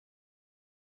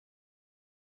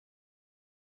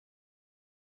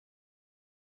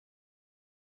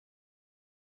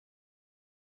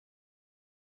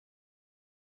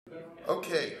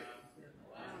Okay,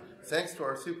 thanks to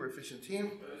our super efficient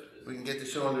team, we can get the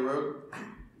show on the road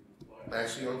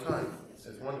actually on time.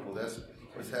 That's wonderful. That's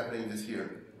what's happening this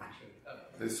year,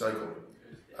 this cycle.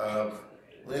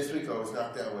 Last week I was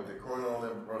knocked out with the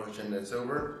corona, and that's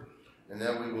over, and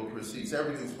now we will proceed. So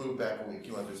everything's moved back a week,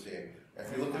 you understand.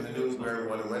 If you look at the news where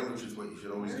and when, which is what you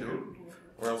should always do,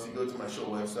 or else you go to my show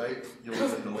website, you'll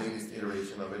see the latest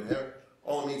iteration of it. There,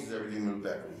 all it means is everything moved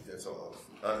back a week, that's all.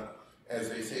 As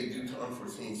they say, due to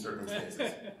unforeseen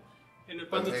circumstances. In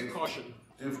abundance of caution.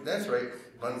 That's right,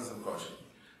 abundance of caution.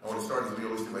 I want to start, as we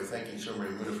always do, by thanking Shomer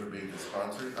and Muna for being the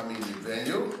sponsor. The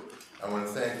venue. I want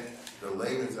to thank the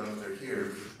Lehmans out there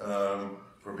here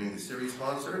for being the series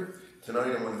sponsor.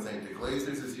 Tonight, I want to thank the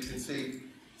Glazers, as you can see.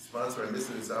 Sponsor, I'm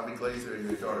missing Zabi Glazer and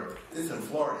your daughter. This is in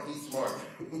Florida. He's smart.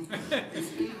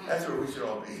 That's where we should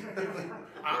all be.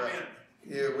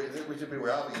 Yeah, we should be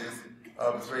where Albie is.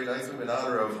 It's very nice of in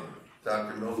honor of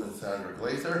Dr. Milton and Sandra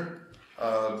Glazer.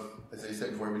 As I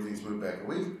said before, everything's moved back a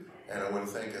week. And I want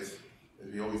to thank us,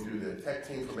 as we always do, the tech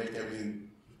team for making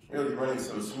everything really running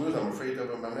so smooth. I'm afraid to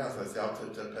open my mouth. I say, I'll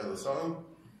tell the song.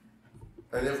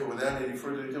 And therefore, without any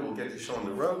further ado, we'll get the show on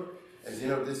the road. As you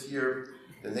know, this year,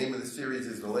 the name of the series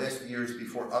is The Last Years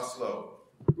Before Oslo,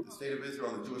 the State of Israel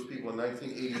and the Jewish People in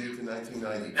 1988 to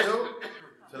 1992.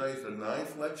 Tonight's the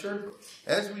 9th lecture.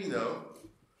 As we know,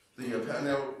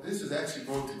 now this is actually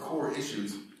going to core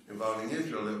issues involving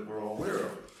Israel that we're all aware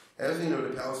of. As you know,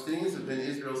 the Palestinians have been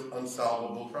Israel's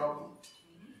unsolvable problem,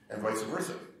 and vice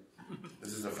versa.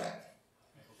 This is a fact.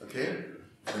 Okay?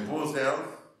 And it boils down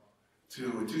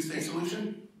to a two-state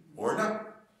solution or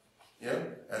not. Yeah?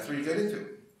 That's where you get into.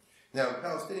 Now, the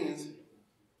Palestinians,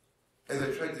 as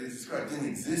I tried to describe, didn't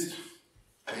exist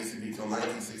basically until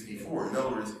 1964. In other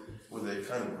words, with a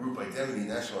kind of group identity,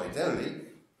 national identity,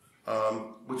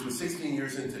 which was 16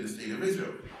 years into the state of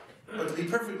Israel. But to be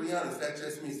perfectly honest, that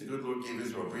just means the good Lord gave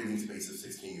Israel a breathing space of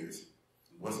 16 years.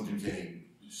 It wasn't due to any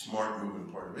smart move on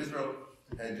the part of Israel,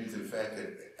 and due to the fact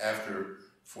that after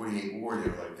 48 war, they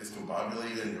were like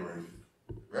discombobulated, and they were in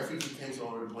refugee camps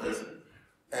all over the place,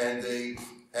 and they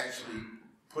actually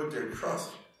put their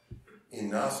trust in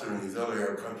Nasser and these other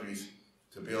Arab countries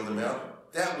to bail them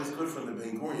out. That was good from the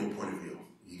Ben Gurion point of view.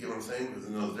 You get what I'm saying? Because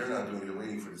in those, they're not doing it, they're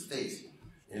waiting for the states.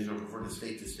 Israel preferred a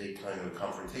state-to-state kind of a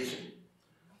confrontation.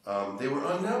 They were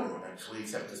unknown, actually,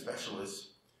 except the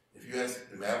specialists. If you ask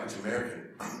the average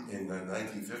American in the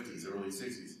 1950s, early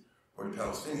 60s, or the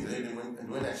Palestinians, they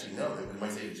didn't actually know. They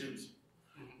might say the Jews.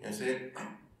 You understand?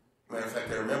 Matter of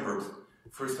fact, I remember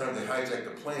first time they hijacked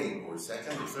a plane, or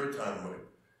second or third time,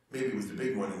 maybe it was the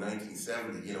big one in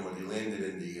 1970, you know, when they landed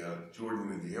in the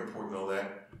Jordan in the airport and all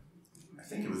that. I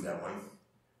think it was that one.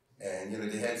 And, you know,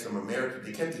 they had some American,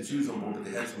 they kept the Jews on board, but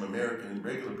they had some American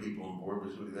regular people on board,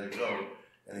 which would they let go.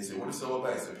 And they said, what is it all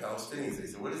about? I said, Palestinians. They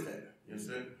said, what is that? You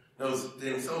understand? No,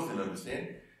 they themselves didn't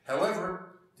understand.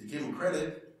 However, to give them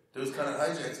credit, those kind of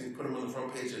hijacks, and put them on the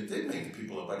front page, that did make the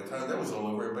people up. By the time that was all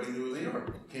over, everybody knew who they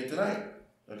are. Can't deny it.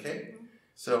 Okay?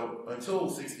 So, until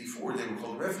 64, they were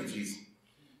called refugees.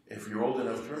 If you're old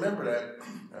enough to remember that,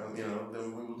 you know,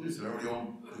 then we will do so. Remember the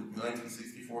old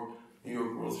 1964 New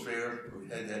York World's Fair? We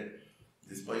had that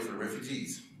display for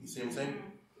refugees. You see what I'm saying?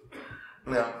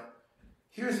 Now,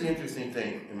 here's the interesting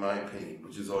thing, in my opinion,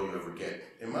 which is all you ever get.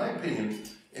 In my opinion,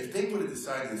 if they would have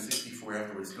decided in 64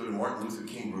 afterwards to go to Martin Luther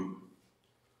King group,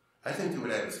 I think they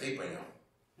would have a state by now.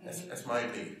 That's my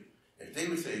opinion. If they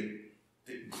would say,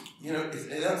 you know,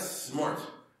 that's smart.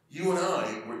 You and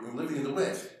I, we're living in the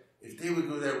West. If they would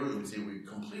go that route and say, we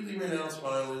completely renounce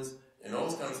violence and all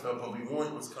this kind of stuff, but we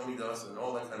warn what's coming to us and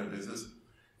all that kind of business,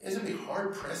 it's going to be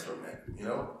hard-pressed from that, you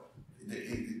know?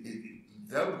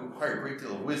 That would require a great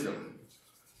deal of wisdom.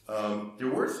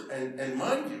 They're worse, and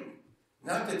mind you,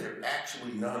 not that they're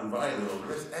actually nonviolent or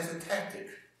the rest, as a tactic.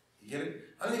 You get it?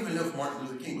 I don't even know if Martin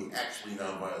Luther King was actually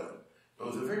nonviolent, but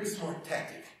it was a very smart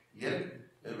tactic. You get it?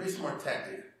 A very smart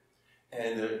tactic.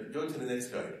 And go to the next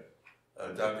guy,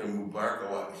 Dr. Mubarak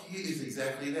Awad. He is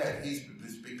exactly that. He's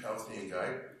this big Palestinian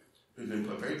guy who's been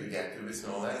a very big activist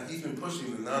and all that. And he's been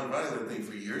pushing the nonviolent thing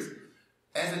for years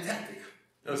as a tactic.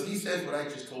 Notice he says what I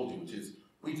just told you, which is,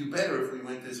 we do better if we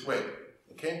went this way.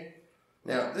 Okay?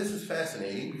 Now, this is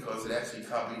fascinating because it actually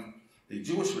copied the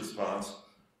Jewish response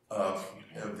of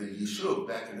the Yishuv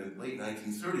back in the late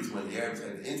 1930s when the Arabs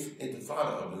had the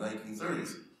Intifada of the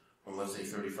 1930s. From, let's say,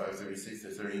 35, 36 to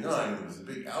 39. There was a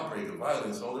big outbreak of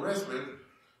violence, all the rest of it.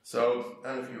 So, I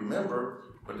don't know if you remember,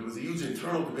 but there was a huge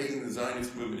internal debate in the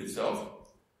Zionist movement itself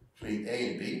between A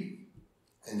and B.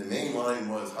 And the main line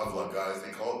was Havlagah, as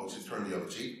they call it, which is turn the other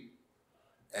cheek.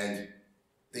 And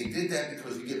they did that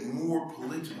because you get more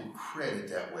political credit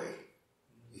that way.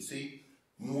 You see?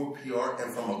 more PR,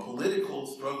 and from a political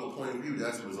struggle point of view,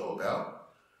 that's what it's all about.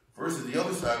 Versus the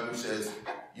other side, which says,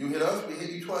 you hit us, we hit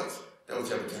you twice. That was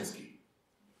Jabotinsky.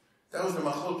 That was the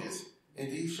machlokes in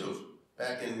these shows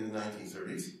back in the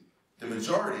 1930s. The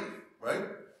majority, right?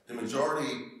 The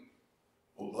majority,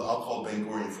 well, I'll call Ben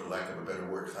Gurion for lack of a better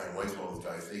word, Chaim Weizmann, those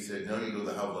guys, they said, no, you go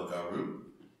the Havla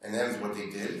route. And that is what they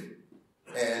did.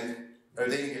 And they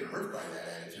didn't get hurt by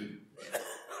that attitude.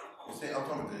 I'm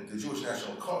talking about the Jewish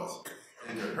national cause.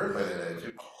 They didn't get hurt by that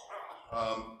attitude.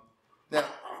 Now,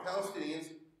 Palestinians,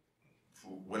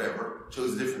 whatever,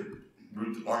 chose a different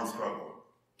route to armed struggle.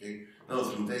 Okay?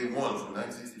 Notice from day one, from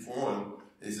 1964 on,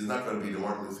 this is not going to be the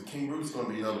Martin Luther King route, it's going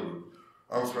to be another route.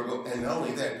 Armed struggle, and not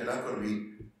only that, they're not going to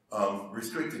be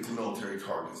restricted to military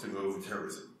targets. They're going to go for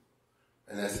terrorism.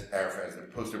 And that's Arafat's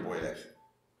poster boy of that.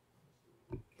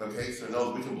 Okay, so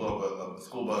no, we can blow up a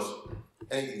school bus,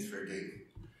 anything's fair game.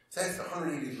 So that's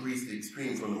 180 degrees to the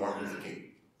extreme from the Martin Luther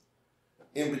King.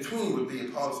 In between would be a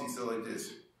policy so like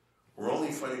this. We're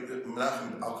only fighting,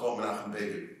 I'll call it Menachem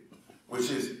Begin, which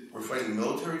is we're fighting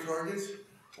military targets,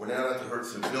 we're not out to hurt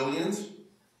civilians,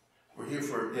 we're here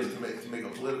for to make a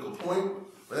political point,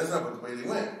 but that's not the way they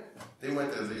went. They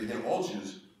went as all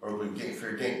Jews are open game,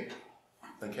 fair game.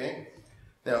 Okay?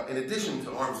 Now, in addition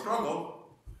to armed struggle,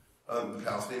 the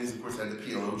Palestinians, of course, had the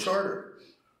PLO charter,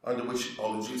 under which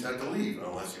all the Jews had to leave,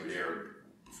 unless you were there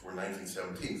before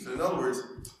 1917. So in other words,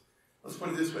 let's put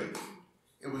it this way.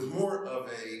 It was more of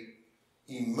a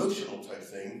emotional type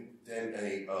thing than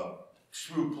a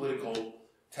true political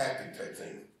tactic type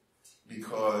thing.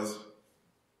 Because,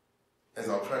 as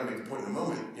I'll try to make the point in a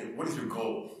moment, what is your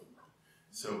goal?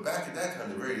 So back at that time,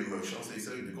 they're very emotional. So they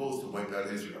said the goal is to wipe out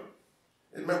Israel.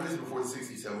 And remember, this is before the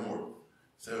 67 war.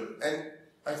 So, and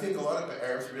I think a lot of the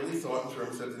Arabs really thought in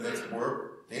terms of the next war.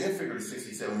 They didn't figure the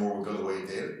 67 war would go the way it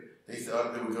did. They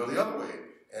thought it would go the other way,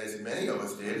 as many of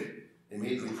us did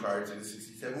immediately prior to the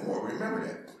 67 war. Remember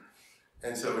that.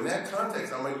 And so in that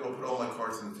context, I'm going to go put all my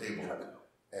cards on the table,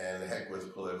 and the heck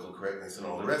with political correctness and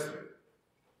all the rest of it.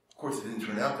 Of course, it didn't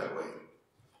turn out that way.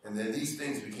 And then these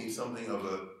things became something of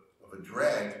a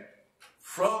drag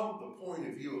from the point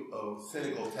of view of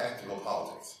cynical tactical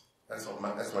politics. That's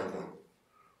my point.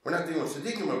 We're not dealing with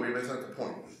Siddiqim over here, but that's not the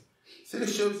point. So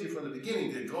this shows you from the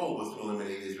beginning the goal was to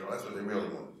eliminate Israel. That's what they really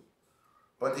wanted.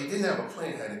 But they didn't have a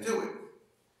plan how to do it.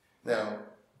 Now,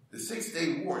 the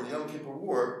 6-Day War and the Yom Kippur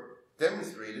War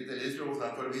demonstrated that Israel was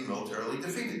not going to be militarily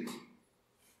defeated.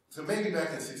 So maybe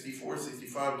back in 64,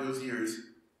 65, those years,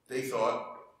 they thought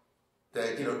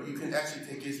that, you can actually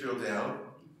take Israel down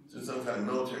through some kind of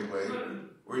military way,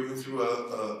 or even through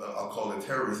I'll call it a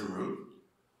terrorism route.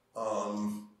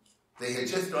 They had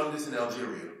just done this in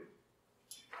Algeria.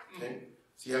 Okay?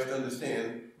 So you have to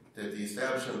understand that the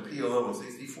establishment of PLO in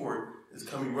 64 is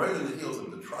coming right on the heels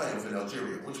of the triumph in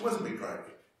Algeria, which was a big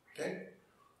triumph. Okay?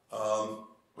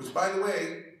 Which, by the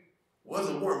way, was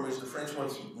a war in which the French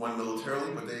won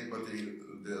militarily, but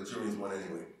the Algerians won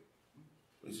anyway.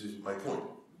 Which is my point.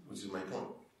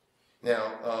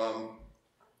 Now,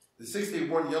 the 6-Day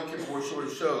War and the Yom Kippur War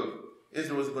showed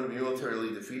Israel was going to be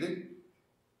militarily defeated,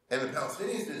 and the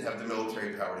Palestinians didn't have the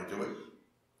military power to do it.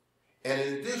 And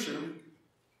in addition,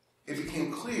 it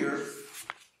became clear,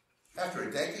 after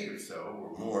a decade or so,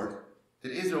 or more,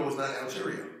 that Israel was not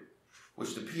Algeria,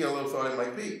 which the PLO thought it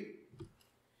might be.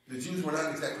 The Jews were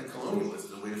not exactly colonialists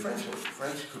the way the French were. The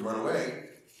French could run away,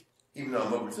 even though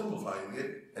I'm oversimplifying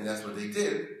it, and that's what they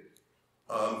did.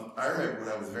 I remember when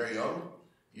I was very young,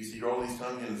 you see all these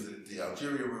times, the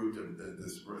Algeria route,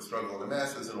 the struggle of the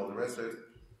masses, and all the rest of it.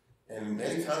 And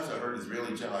many times I heard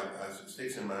Israeli John, it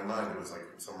sticks in my mind, it was like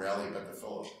some rally about the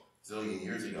fellow a zillion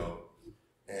years ago.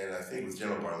 And I think it was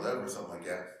General Bar-Lev or something like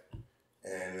that.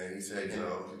 And he said,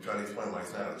 to try to explain why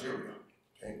it's not Algeria.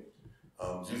 Okay?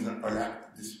 Jews are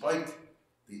not, despite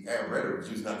the Arab rhetoric,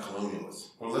 Jews are not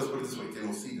colonialists. Well, let's put it this way, they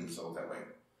don't see themselves that way.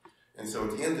 And so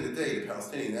at the end of the day, the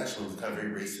Palestinian nationalism is kind of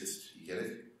very racist, you get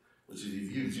it? Which is, you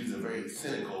view the Jews in a very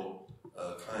cynical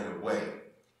kind of way.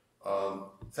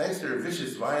 Thanks to their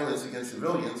vicious violence against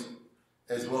civilians,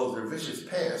 as well as their vicious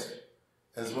past,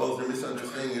 as well as their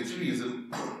misunderstanding of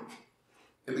Judaism,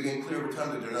 it became clear over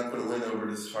time that they're not going to win over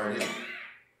the Sephardim.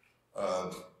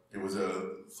 There was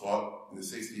a thought in the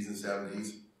 60s and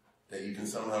 70s that you can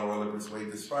somehow or other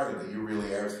persuade the Sephardim that you're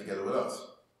really Arabs together with us.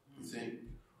 You see?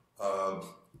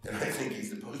 And I think he's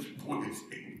the poster boy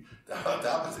saying the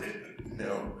opposite,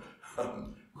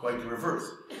 quite the reverse.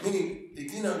 Meaning, they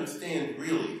didn't understand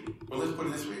really, well, let's put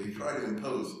it this way, they tried to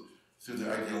impose through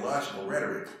their ideological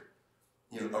rhetoric,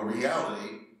 a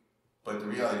reality, but the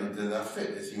reality did not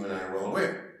fit, as you and I are well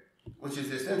aware, which is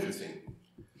just interesting.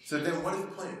 So then what is the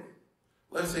plan?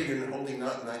 Let's say you're holding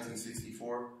not in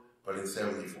 1964, but in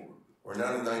 74. Or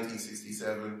not in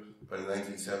 1967, but in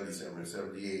 1977 or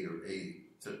 78 or 80.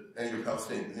 And you're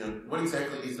Palestinian. You know, what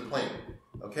exactly is the plan?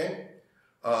 Okay?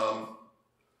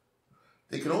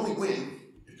 They can only win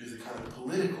if there's a kind of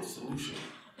political solution.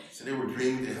 So they were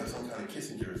dreaming to have some kind of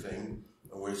Kissinger thing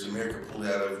in which America pulled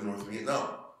out of North Vietnam.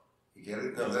 You get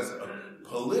it? No, that's a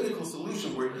political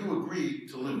solution where you agree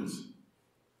to lose.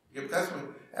 Yeah, that's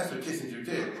what Kissinger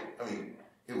did. I mean,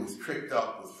 it was tricked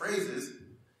up with phrases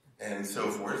and so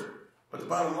forth. But the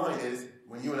bottom line is,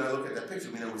 when you and I look at that picture,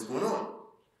 we know what's going on.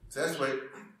 So that's why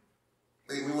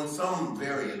we want some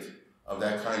variant of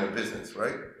that kind of business,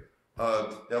 right?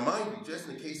 Now, mind you, just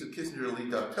in the case of Kissinger and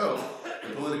Lee Duc-Tho,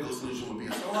 the political solution would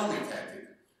be a salami tactic.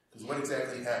 Because what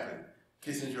exactly happened?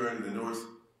 Kissinger and the North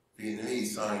Vietnamese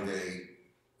signed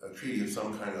a treaty of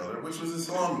some kind or other, which was a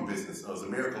salami business. It was a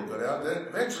miracle got out. That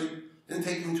eventually didn't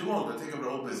take them too long to take over the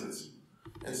whole business.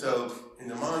 And so, in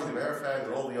the mind of Arafat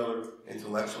and all the other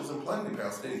intellectuals, and plenty of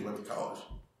Palestinians went to college,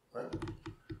 right?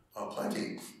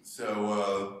 Plenty.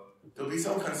 So, there'll be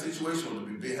some kind of situation where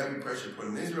there'll be heavy pressure put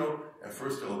on Israel, and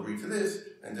first they'll agree to this,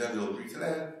 and then they'll agree to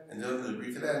that, and then they'll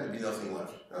agree to that, and there'll be nothing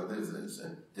left. Now,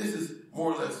 this is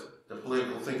more or less the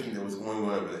political thinking that was going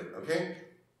on over there, okay?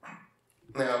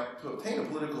 Now, to obtain a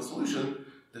political solution,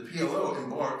 the PLO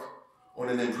embarked on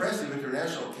an impressive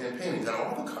international campaign and got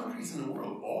all the countries in the world,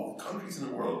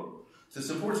 to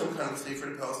support some kind of state for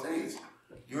the Palestinians.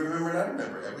 You remember and I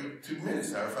remember, every 2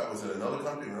 minutes, Arafat was in another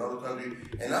country,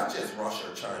 and not just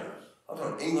Russia or China. I'm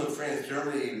talking England, France,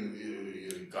 Germany,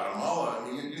 Guatemala,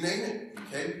 I mean, you name it,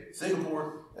 okay?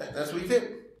 Singapore, that's what he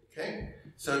did, okay?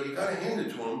 So you got to hand it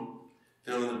to him,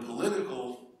 you know, on the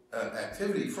political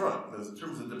activity front, because in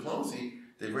terms of diplomacy,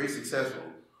 they're very successful.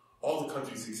 All the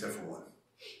countries except for one.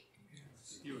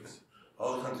 US.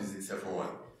 All the countries except for one,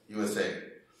 USA.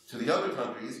 To the other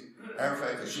countries,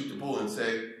 Arafat could shoot the bull and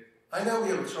say, I know we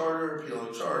have a charter,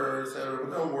 PLO charter, etc.,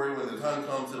 but don't worry, when the time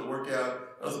comes, it'll work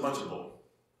out. That was a bunch of bull.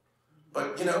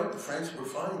 But, you know, the French were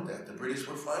fine with that. The British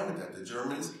were fine with that. The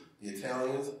Germans, the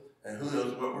Italians, and who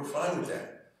knows what were fine with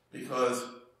that. Because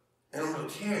they don't really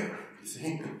care, you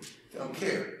see? They don't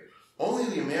care. Only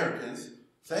the Americans,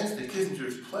 thanks to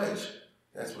Kissinger's pledge,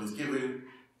 that's what was given,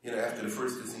 you know, after the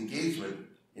first disengagement,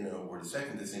 you know, or the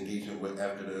second disengagement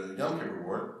after the Yom Kippur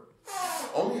War,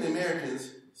 only the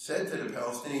Americans said to the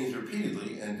Palestinians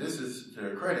repeatedly, and this is to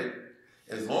their credit,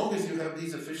 as long as you have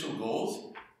these official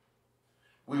goals,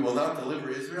 we will not deliver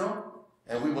Israel,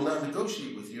 and we will not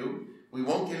negotiate with you. We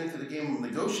won't get into the game of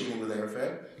negotiating with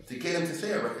Arafat to get him to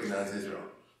say, I recognize Israel.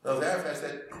 Now, Arafat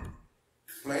said,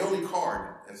 my only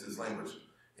card, that's his language,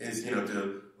 is, you know,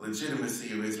 the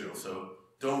legitimacy of Israel. So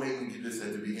don't make me do this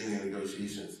at the beginning of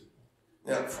negotiations.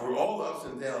 Now, for all the ups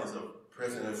and downs of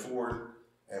President Ford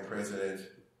and President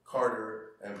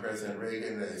Carter and President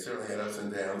Reagan, they certainly had ups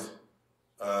and downs.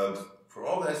 For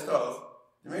all that stuff,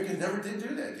 the Americans never did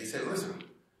do that. They said, listen,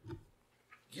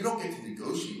 you don't get to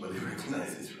negotiate whether you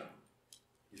recognize Israel.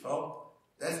 You follow?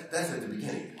 That's at the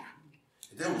beginning.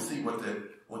 And then we'll see what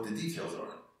the details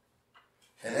are.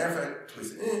 And Arafat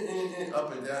twists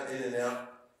up and down, in and out.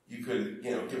 You could,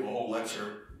 you know, give a whole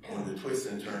lecture on the twists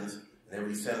and turns, and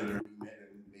every senator met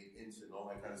and made hints and all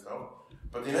that kind of stuff.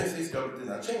 But the United States government did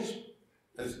not change.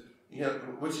 You know,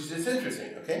 which is just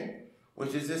interesting, okay?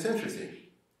 Which is just interesting.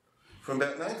 From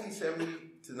about 1970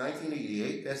 to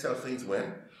 1988, that's how things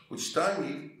went, which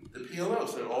stymied the PLO.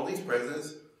 So all these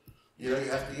presidents, you know, you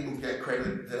have to even get credit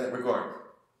in that regard.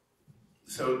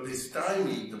 So they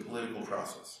stymied the political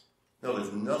process. No,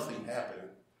 there's nothing happened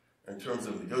in terms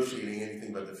of negotiating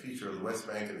anything but the future of the West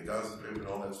Bank and the Gaza Strip and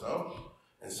all that stuff.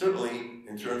 And certainly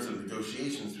in terms of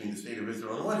negotiations between the State of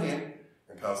Israel on the one hand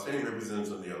and Palestinian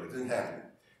representatives on the other. It didn't happen.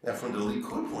 Now, from the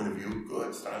Likud point of view,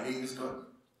 good. Stymieing is good.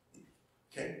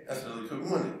 Okay, that's what the Likud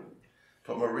wanted.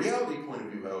 From a reality point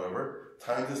of view, however,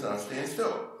 time does not stand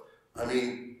still. I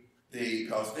mean, the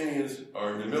Palestinians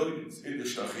are in the millions in the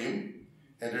Shtachim,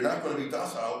 and they're not going to be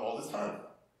docile all this time.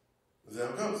 That's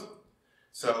how it goes.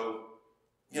 So,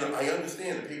 you know, I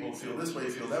understand that people feel this way,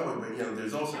 feel that way, but, you know,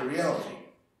 there's also the reality.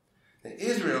 Now,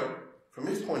 Israel, from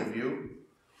his point of view,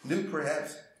 knew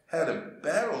perhaps how to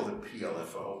battle the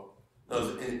PLFO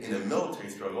in a military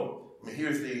struggle. I mean,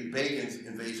 here's the Begin's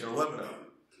invasion of Lebanon.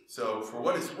 So, for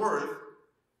what it's worth,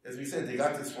 as we said, they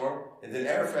got this far, and then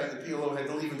Arafat and the PLO had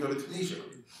to leave and go to Tunisia.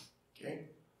 Okay?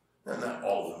 Now, not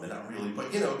all of them, not really,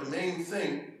 but, you know, the main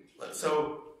thing.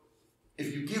 So,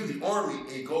 if you give the army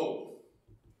a goal,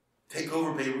 take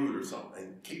over Beirut or something,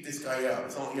 and kick this guy out, or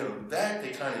something, you know, that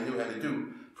they kind of knew how to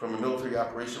do from a military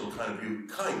operational kind of view,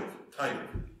 kind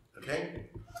of, okay?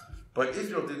 But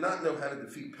Israel did not know how to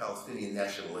defeat Palestinian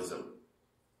nationalism,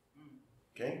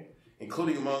 okay?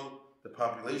 Including among the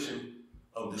population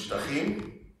of the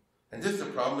Shtachim. And this is a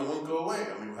problem that won't go away.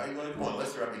 I mean, how are you going to go on?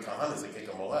 Unless there are Kahanas that can't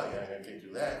come all out. Yeah, I can't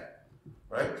do that,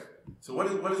 right? So what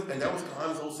is, and that was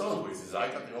Kahana's whole selling point. He says, I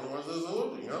got the only ones that are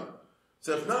looking, you know?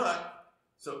 So if not,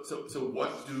 so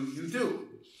what do you do?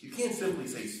 You can't simply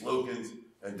say slogans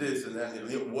and this and that.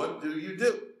 And what do you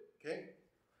do? Okay?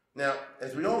 Now,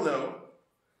 as we all know,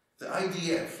 the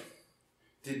IDF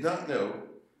did not know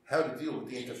how to deal with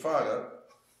the Intifada,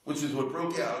 which is what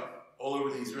broke out all over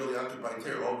the Israeli-occupied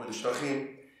territory, all over the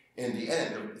Shtachim, in the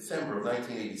end of December of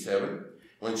 1987,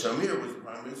 when Shamir was the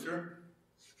prime minister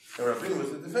and Rabin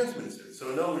was the defense minister. So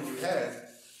in other words, you had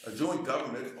a joint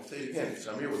government. I'll say it again.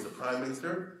 Shamir was the prime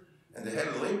minister, and the head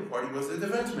of the Labour Party was the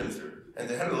defense minister. And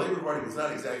the head of the Labour Party was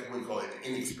not exactly what you call an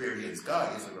inexperienced guy,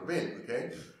 it's a Rabin,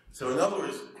 okay? So in other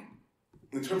words,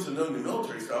 in terms of knowing the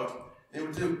military stuff, they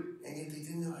would do, and yet they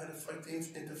didn't know how to fight the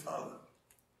Intifada.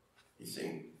 You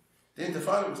see? The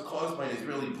Intifada was caused by an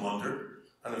Israeli blunder.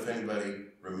 I don't know if anybody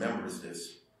remembers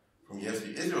this from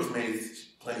yesterday. Israel's made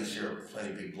plenty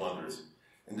big blunders.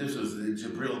 And this was the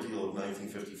Jibril deal of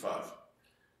 1955.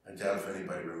 I doubt if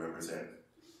anybody remembers that.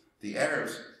 The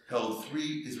Arabs held 3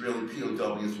 Israeli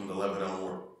POWs from the Lebanon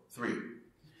War. 3.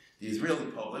 The Israeli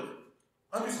public,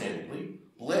 understandably,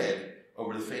 bled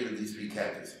over the fate of these 3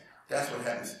 captives. That's what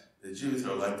happens. The Jews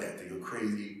are like that. They go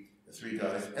crazy, the 3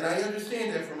 guys. And I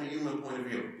understand that from a human point of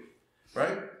view,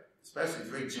 right? Especially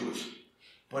very Jewish.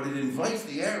 But it invites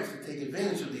the Arabs to take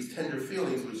advantage of these tender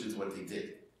feelings, which is what they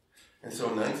did. And so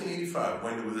in 1985,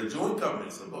 when there was a joint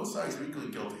government, so both sides were equally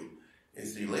guilty,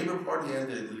 it's the Labour Party and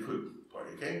the Likud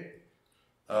Party, okay?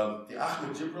 The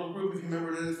Ahmed Jibril group, if you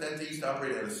remember this, that they used to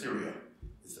operate out of Syria.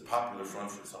 It's the Popular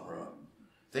Front for some reason.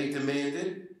 They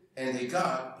demanded, and they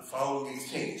got the following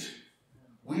exchange.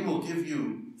 We will give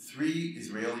you 3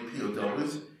 Israeli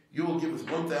POWs. You will give us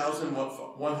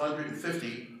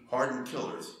 1,150 hardened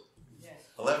killers.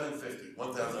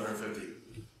 1,150.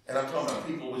 And I'm talking about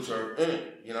people which are,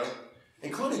 you know,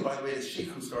 including, by the way, the sheikh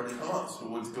who started Hamas, who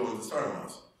was going to start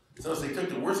Hamas. So they took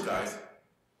the worst guys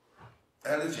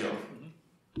out of jail,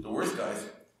 the worst guys,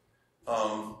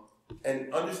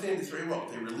 and understand this very well.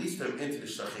 They released them into the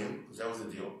Shtachim, because that was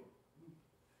the deal,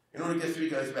 in order to get 3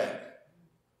 guys back.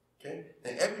 Okay?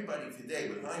 And everybody today,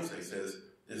 with hindsight, says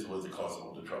this was the cause of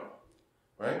all the trouble.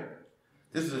 Right?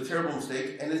 This is a terrible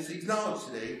mistake, and it's acknowledged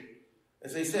today.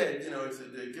 As they said, you know,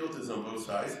 the guilt is on both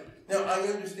sides. Now, I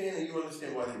understand, and you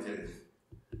understand why they did it.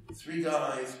 3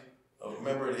 guys,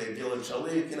 remember the Gilad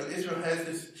Shalit, you know, Israel has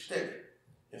this shtick.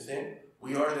 You understand?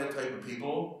 We are that type of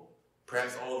people.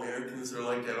 Perhaps all Americans are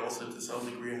like that also to some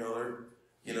degree or another.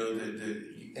 You know,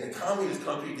 in a communist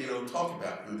country, they don't talk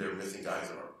about who their missing guys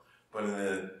are. But in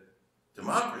a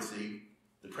democracy,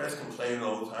 the press complain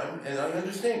all the time, and I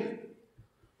understand it.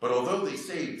 But although they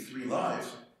saved 3 lives,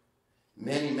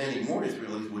 many more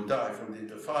Israelis would die from the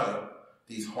Intifada.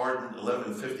 These hardened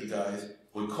 1150 guys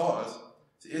would cause.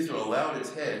 So Israel allowed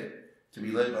its head to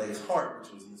be led by its heart,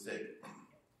 which was a mistake.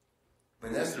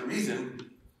 And that's the reason.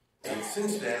 And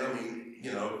since then, I mean,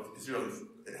 you know, Israel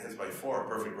has by far a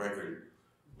perfect record.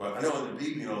 But I know under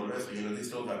Bibi and all the rest of it, you know, they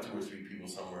still got 2 or 3 people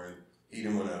somewhere, and he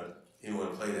didn't want to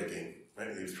play that game.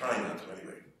 Right? He was trying not to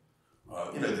anyway.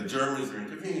 You know, the Germans are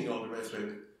intervening, all the rest of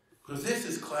it. Because this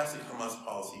is classic Hamas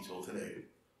policy till today.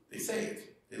 They say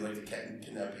it. They like to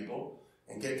kidnap people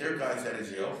and get their guys out of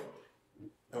jail.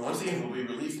 And once again, we'll be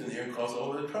released in there and cause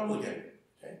all the trouble again.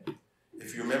 Okay?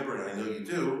 If you remember, and I know you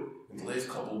do, in the last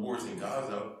couple of wars in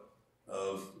Gaza,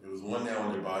 there was one now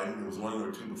under Biden, there was 1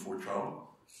 or 2 before Trump.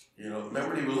 You know,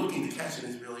 remember they were looking to catch an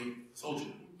Israeli soldier.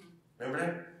 Remember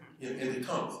that? You know, in the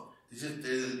tunnels.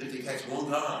 If they catch one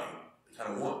guy, they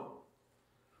kind of won.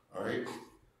 All right?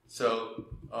 So,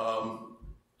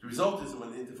 the result is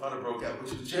when the Intifada broke out,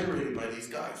 which was generated by these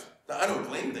guys. Now, I don't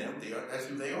blame them. That's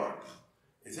who they are.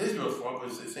 It's Israel's fault,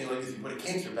 because it's saying like this, you put a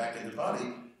cancer back in the body,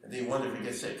 and they wonder if you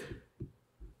get sick.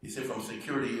 You see, from a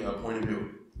security point of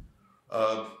view.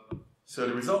 So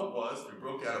the result was, they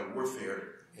broke out of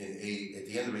warfare at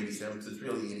the end of 87, so it's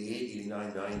really 88,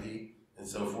 89, 90, and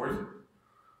so forth.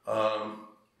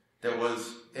 That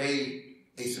was A,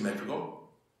 asymmetrical,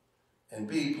 and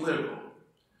B, political.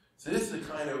 So this is the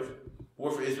kind of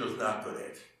warfare Israel's not good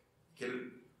at. Get it?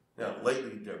 Now,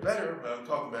 lately they're better, but I'm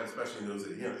talking about especially those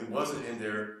that, you know, it wasn't in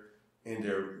their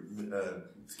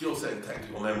skill set and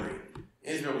technical memory.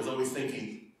 Israel was always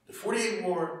thinking, the 48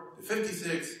 war, the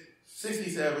 56,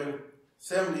 67,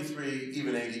 73,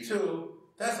 even 82,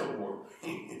 that's a war.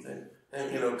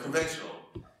 And, you know, conventional.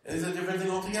 And it's a different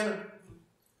thing altogether.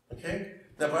 Okay?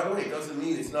 Now, by the way, it doesn't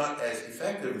mean it's not as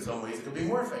effective in some ways. It could be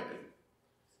more effective.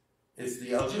 It's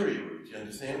the Algeria route, you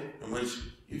understand? In which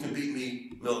you can beat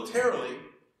me militarily,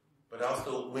 but I'll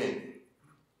still win.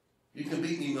 You can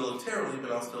beat me militarily,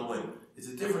 but I'll still win. It's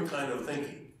a different kind of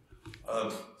thinking.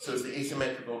 So it's the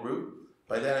asymmetrical route.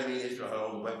 By that I mean Israel had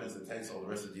all the weapons and tanks, all the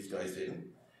rest of these guys didn't.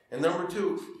 And number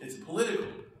two, it's political.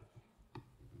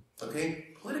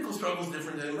 Okay? Political struggle is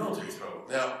different than a military struggle.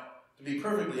 Now, to be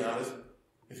perfectly honest,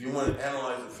 if you want to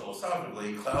analyze it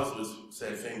philosophically, Clausewitz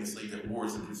said famously that war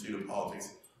is the pursuit of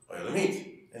politics by other means.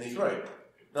 And he's right.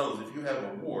 In other words, if you have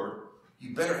a war,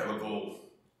 you better have a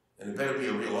goal. And it better be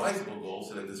a realizable goal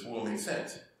so that this war makes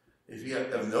sense. If you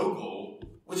have no goal,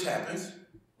 which happens,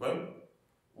 right?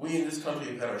 We in this country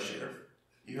have had our share.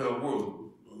 You have a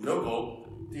war with no goal,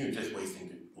 then you're just wasting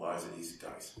the lives of these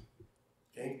guys.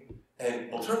 Okay?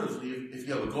 And alternatively, if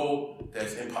you have a goal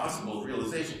that's impossible of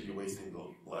realization, you're wasting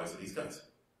the lives of these guys.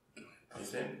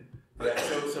 Understand?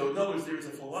 So in other words, there's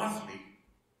a philosophy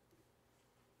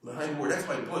behind war. That's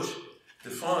why Bush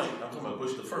defined, I'm talking about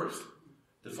Bush the first,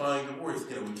 defined the war as,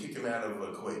 we kick him out of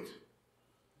Kuwait.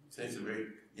 So it's a very,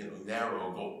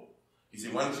 narrow goal. He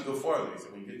said, why don't you go farther? He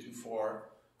said, when you get too far,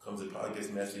 it probably gets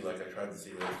messy like I tried to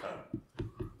say last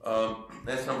time.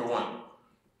 That's number one.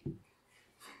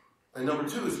 And number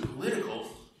two is political.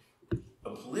 A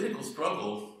political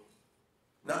struggle,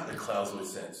 not in a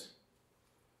Clausewitz sense,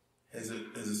 has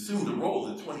assumed a role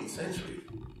in the 20th century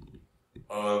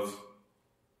of,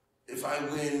 if I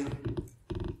win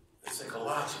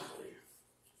psychologically,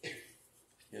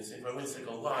 if I win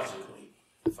psychologically,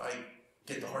 if I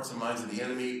get the hearts and minds of the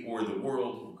enemy or the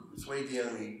world who could persuade the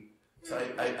enemy, so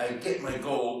I get my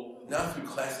goal not through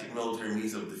classic military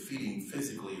means of defeating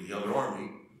physically the other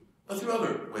army, but through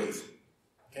other ways,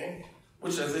 okay?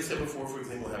 Which, as I said before, for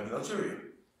example, happened in Algeria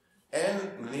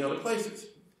and many other places.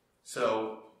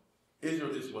 So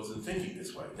Israel just wasn't thinking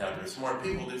this way. Now, there's smart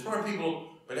people,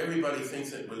 but everybody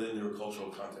thinks it within their cultural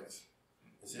context.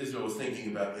 So Israel was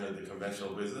thinking about, the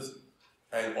conventional business,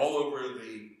 and all over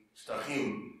the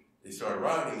Shtachim, they started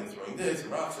rioting and throwing this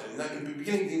and rocks, and in the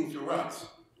beginning, they even threw rocks.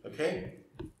 Okay?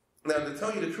 Now, to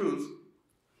tell you the truth,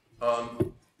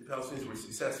 the Palestinians were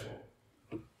successful.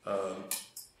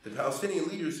 The Palestinian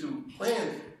leaders who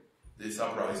planned this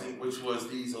uprising, which was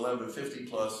these 1150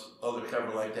 plus other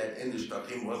cover like that in the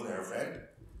Shtachim, wasn't there, in fact?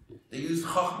 They used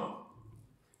Chachma.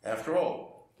 After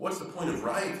all, what's the point of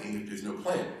rioting if there's no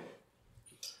plan?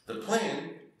 The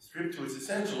plan, stripped to its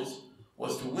essentials,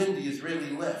 was to win the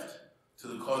Israeli left to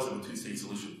the cause of a two-state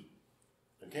solution.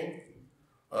 Okay?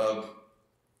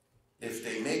 If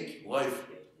they make life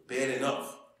bad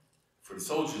enough for the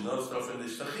soldiers and other stuff in the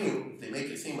Shtachim, if they make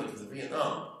it seem like it's a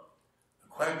Vietnam, a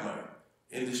quagmire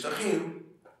in the Shtachim,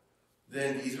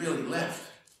 then the Israeli left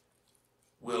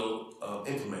will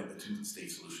implement a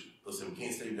two-state solution. They'll say, we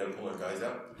can't stay, we've got to pull our guys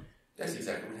out. That's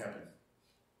exactly what happened.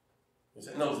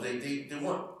 No, they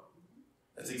won.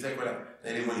 That's exactly what happened.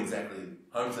 They didn't win exactly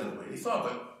 100% of the way they thought,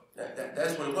 but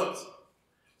that's what it was.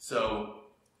 So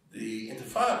the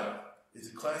Intifada is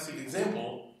a classic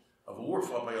example of a war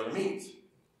fought by other means.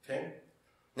 Okay?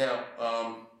 Now,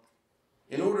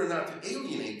 in order not to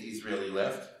alienate the Israeli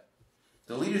left,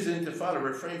 the leaders of Intifada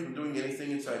refrained from doing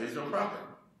anything inside Israel proper.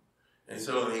 And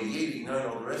so in 88, 89,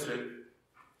 all the rest of it,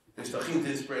 the Shtachim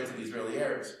didn't spread to the Israeli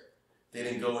Arabs. They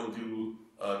didn't go and do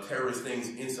terrorist things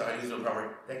inside Israel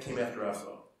proper. That came after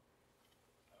Oslo.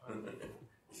 You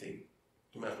see?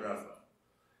 Came after Oslo.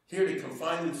 Here they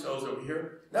confine themselves over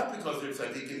here, not because they're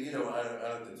tzaddikim, I don't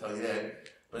have to tell you that,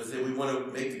 but say we want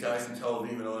to make the guys in Tel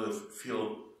Aviv in order to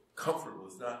feel comfortable.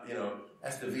 It's not,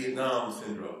 that's the Vietnam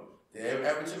syndrome. The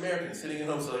average American sitting at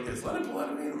home, so like this, let it pull out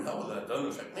of me, hell with that, it doesn't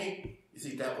affect me. You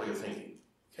see, that way of thinking.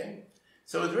 Okay?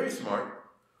 So it's very smart.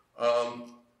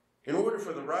 In order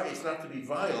for the riots not to be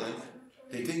violent,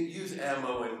 they didn't use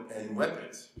ammo and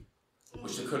weapons,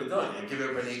 which they could have done. They'd give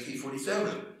everybody an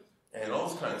AK-47 and all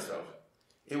this kind of stuff.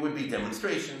 It would be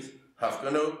demonstrations,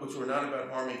 hafganot, which were not about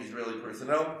harming Israeli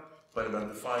personnel, but about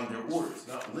defying their orders,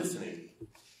 not listening.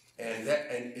 And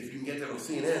if you can get that on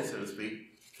CNN, so to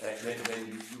speak, then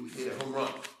you hit a home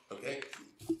run. Okay?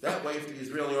 That way, if the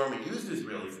Israeli army used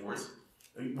Israeli force,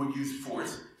 would use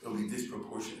force, it would be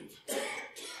disproportionate.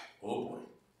 Oh boy,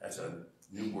 that's a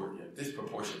new word,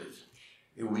 disproportionate.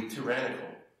 It would be tyrannical.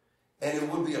 And it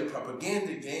would be a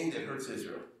propaganda game that hurts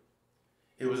Israel.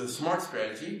 It was a smart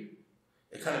strategy,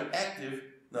 a kind of active,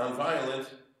 nonviolent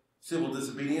civil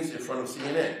disobedience in front of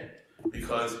CNN.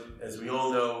 Because, as we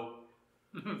all know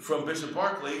from Bishop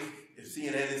Barclay, if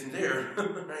CNN isn't there,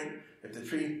 right?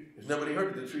 If nobody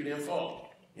heard it, the tree didn't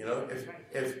fall. If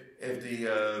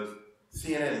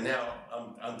CNN, now,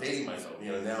 I'm dating myself,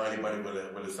 now anybody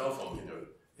with a cell phone can do it.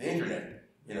 The internet,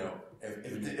 if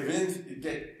it didn't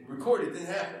get recorded, it didn't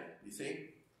happen, you see?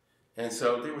 And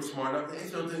so they were smart enough,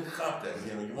 Israel didn't cop that,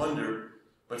 you wonder,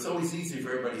 but it's always easy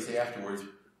for everybody to say afterwards,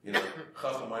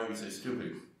 Chacham Mayim says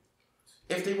stupid.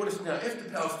 If the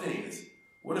Palestinians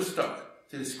would have stuck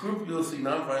to the scrupulously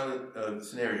nonviolent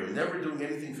scenario, never doing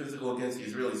anything physical against the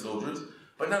Israeli soldiers,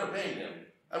 but not obeying them.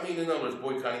 I mean, in other words,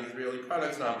 boycotting Israeli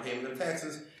products, not paying their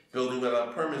taxes, building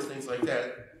without permits, things like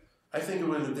that, I think it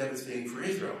would have been devastating for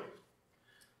Israel.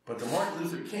 But the Martin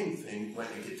Luther King thing went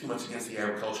too much against the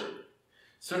Arab culture.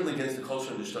 Certainly against the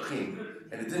culture in the Shtachim.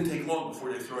 And it didn't take long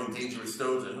before they're throwing dangerous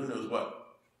stones and who knows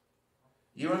what.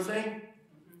 You know what I'm saying?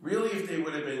 Really, if they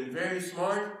would have been very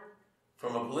smart,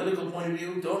 from a political point of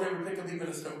view, don't ever pick up even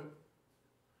a stone.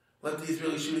 Let the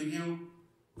Israelis shoot at you.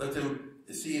 Let them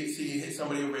see you hit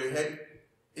somebody over your head.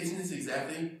 Isn't this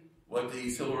exactly what the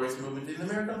civil rights movement did in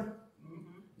America?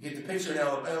 You get the picture in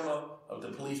Alabama of the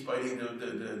police fighting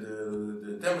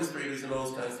the demonstrators and all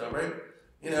this kind of stuff, right?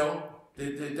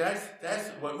 That's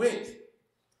what wins.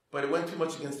 But it went too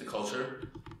much against the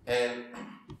culture, and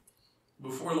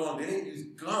before long they didn't use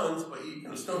guns,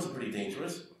 but stones are pretty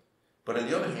dangerous. But on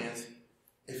the other hand,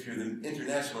 if you're the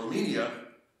international media,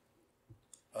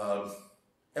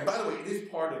 and by the way, it is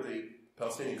part of the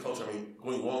Palestinian culture,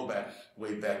 going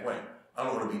way back when. I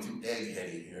don't want to be too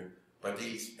egg-heady here, but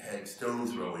they had stone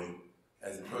throwing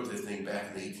as a protest thing back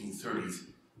in the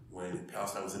 1830s when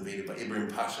Palestine was invaded by Ibrahim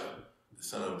Pasha, the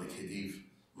son of the Khedive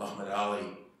Muhammad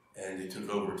Ali, and it took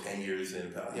over 10 years.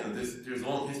 And there's a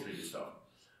long history of stuff.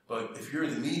 But if you're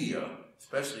in the media,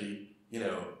 especially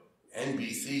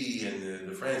NBC and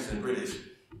the French and the British,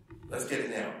 let's get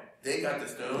it now. They got the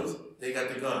stones, they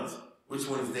got the guns. Which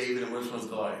one's David and which one's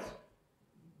Goliath?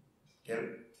 Get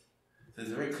it? So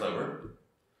it's very clever.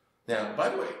 Now, by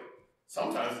the way,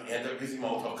 sometimes they end up using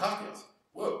Molotov cocktails.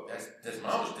 Whoa, that's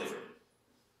much different.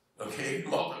 Okay,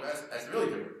 Molotov, that's really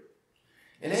different.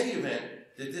 In any event,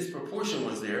 the disproportion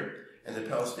was there, and the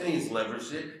Palestinians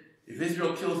leveraged it. If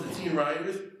Israel kills the teen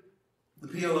rioters, the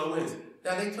PLO wins.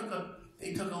 Now they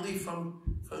took a leaf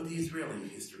from the Israeli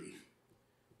history.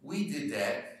 We did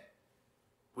that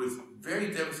with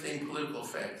very devastating political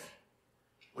effect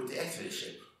with the Exodus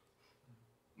ship,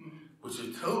 which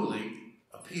was totally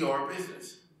a PR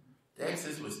business. The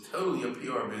Exodus was totally a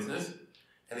PR business,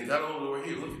 and it got all over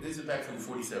here. Look, this is back from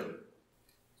 47.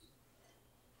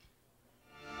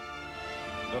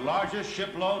 The largest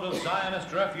shipload of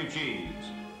Zionist refugees,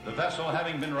 the vessel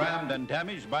having been rammed and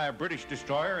damaged by a British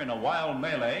destroyer in a wild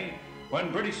melee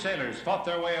when British sailors fought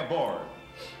their way aboard.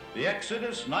 The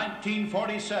Exodus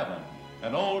 1947,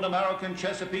 an old American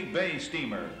Chesapeake Bay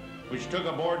steamer, which took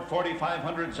aboard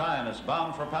 4,500 Zionists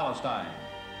bound for Palestine.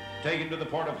 Taken to the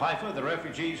port of Haifa, the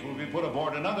refugees will be put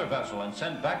aboard another vessel and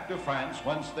sent back to France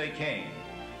whence they came.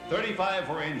 35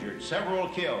 were injured, several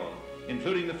killed,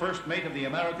 including the first mate of the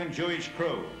American Jewish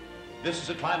crew. This is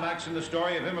a climax in the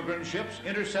story of immigrant ships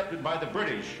intercepted by the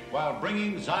British while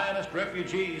bringing Zionist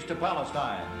refugees to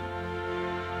Palestine.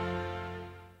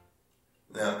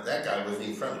 Now, that guy wasn't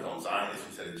even friendly, called Zionists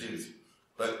instead of Jews.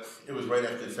 But it was right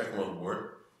after the Second World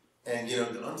War. And, the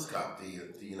UNSCOP,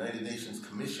 the United Nations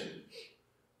Commission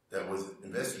that was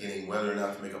investigating whether or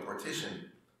not to make a partition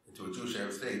into a Jewish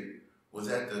Arab state, was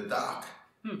at the dock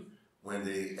when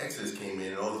the Exodus came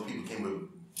in and all these people came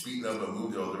beaten up and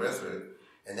moved and all the rest of it.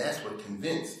 And that's what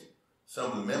convinced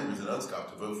some of the members of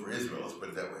UNSCOP to vote for Israel, let's put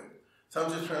it that way. So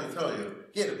I'm just trying to tell you,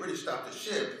 yeah, the British stopped the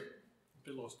ship,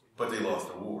 but they lost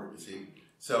the war, you see.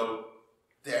 So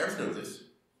the Arabs know this.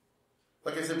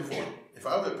 Like I said before, if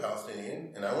I was a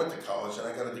Palestinian and I went to college and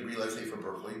I got a degree, let's say, for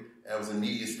Berkeley, and I was in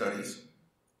media studies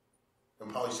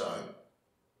and poli-sci,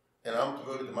 and I'm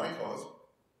devoted to my cause,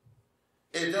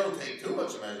 it don't take too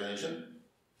much imagination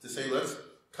to say, let's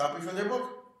copy from their book.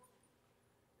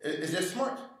 It's just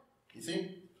smart, you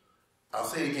see? I'll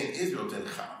say it again, Israel didn't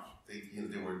cop. They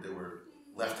were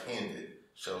left-handed,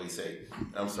 shall we say.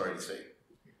 I'm sorry to say.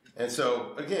 And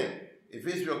so, again, if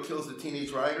Israel kills the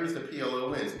teenage rioters, the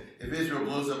PLO wins. If Israel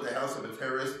blows up the house of a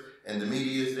terrorist and the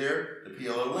media is there, the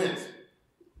PLO wins.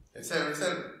 Et cetera, et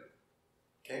cetera.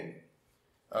 Okay?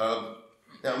 Now,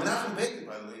 Menachem Begin,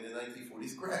 by the way, in the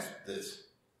 1940s grasped this.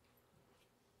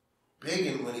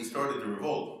 Begin, when he started the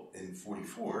revolt in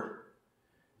 44,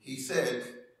 he said,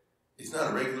 it's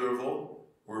not a regular revolt,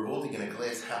 we're revolting in a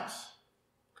glass house.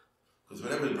 Because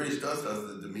whatever the British does,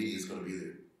 the media is going to be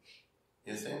there.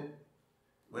 You understand?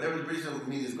 Whatever the British does, the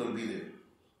media is going to be there.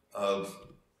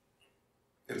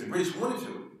 If the British wanted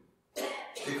to,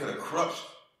 they could have crushed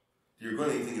the Irgun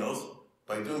anything else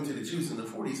by doing to the Jews in the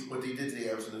 40s what they did to the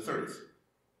Arabs in the 30s.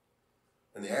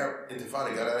 when the Arab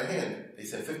Intifada got out of hand, they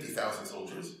sent 50,000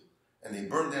 soldiers, and they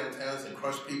burned down towns and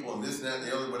crushed people and this and that and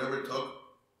the other, whatever it took.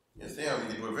 You understand? I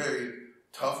mean, they were very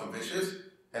tough and vicious,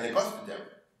 and they busted them.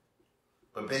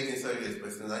 But Begin said this, but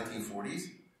it's the 1940s,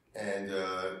 and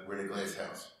we're in a glass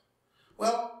house.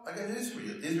 Well, I got news for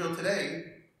you. Israel today,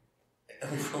 I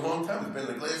mean, for a long time, it's been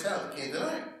in a glass house. You can't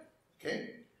deny it. Okay?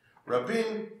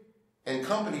 Rabin and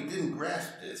company didn't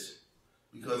grasp this.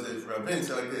 Because if Rabin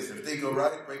said like this, if they go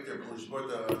right, break their bones.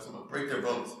 Break their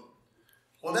bones.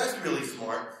 Well, that's really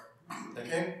smart.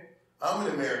 Okay? I'm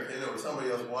an American or somebody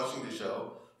else watching the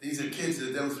show. These are kids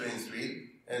that demonstrate in the street,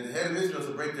 and the head of Israel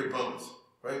will break their bones.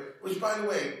 Right? Which, by the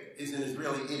way, is an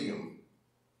Israeli idiom.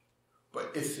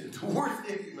 But it's the worst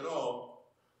idiom at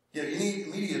all. You know, you need a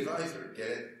media advisor, get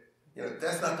it? You know,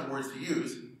 that's not the words to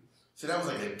use. So that was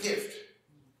like a gift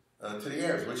to the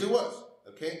Arabs, which it was.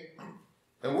 Okay?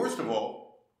 And worst of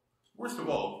all,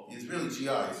 the Israeli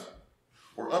GIs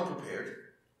were unprepared,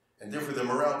 and therefore their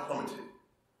morale plummeted.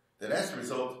 That's the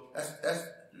result, that's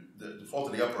the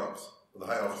fault of the upper-ups, of the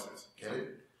high officers, get it?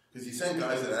 Because you send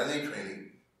guys that had any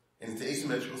training into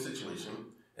asymmetrical situation,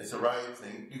 it's a riot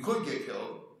thing, you could get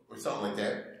killed, or something like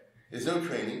that, there's no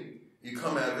training, you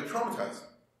come out of it traumatized.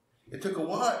 It took a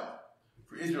while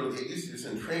for Israel to get used to this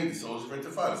and train the soldiers for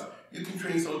intifadas. You can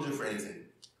train soldiers for anything,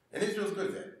 and Israel's good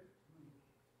at that.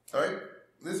 All right?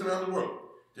 This is around the world.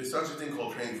 There's such a thing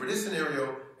called training for this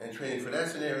scenario and training for that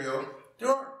scenario. There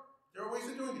are ways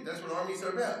of doing it. That's what armies are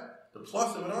about. The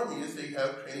plus of an army is they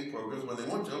have training programs when they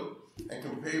want to and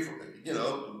can prepare for, you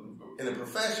know, in a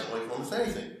professional way for almost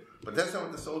anything. But that's not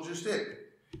what the soldiers did.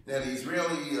 Now, the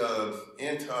Israeli the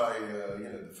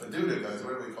Faduda guys,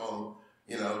 whatever we call them,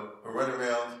 you know, are running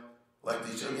around like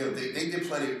these, you know, they did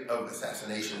plenty of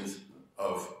assassinations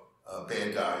of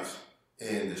bad guys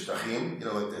in the Shtachim, you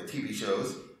know, like the TV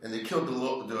shows, and they killed the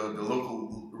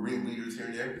local ringleaders here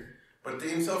and there. But they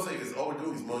themselves say, because all we're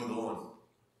doing is mowing the lawn.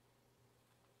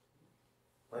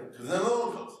 Right? Because then the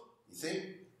lawn comes, you see?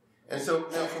 And so,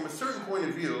 now from a certain point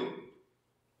of view,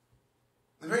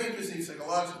 it's very interesting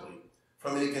psychologically.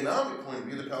 From an economic point of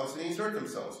view, the Palestinians hurt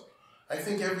themselves. I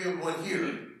think everyone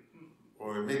here,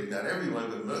 or maybe not everyone,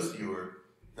 but most of you are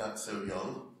not so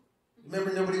young.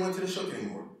 Remember, nobody went to the shuk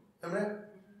anymore. Remember that?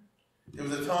 There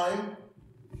was a time,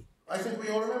 I think we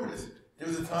all remember this. There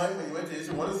was a time when you went to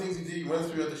Israel, one of the things you did, you went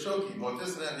through at the shuk, you bought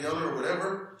this and that and the other or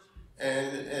whatever,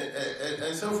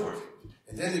 and so forth.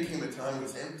 And then there came a time it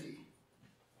was empty.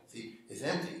 See, it's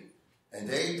empty. And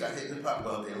they got hit in the pot,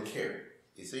 well, they don't care.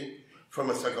 You see? From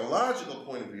a psychological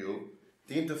point of view,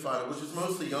 the Intifada, which was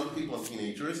mostly young people and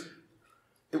teenagers,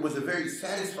 it was a very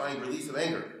satisfying release of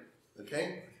anger.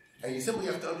 Okay? And you simply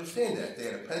have to understand that. They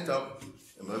had a pent-up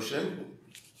emotion,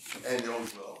 and they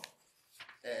always will.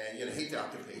 And you know, hate the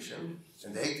occupation,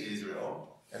 and they hate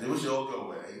Israel, and they wish it all go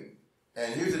away.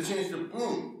 And here's a chance to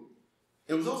boom.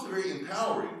 It was also very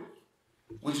empowering,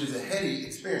 which is a heady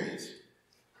experience.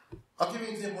 I'll give you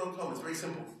an example of what I'm talking about. It's very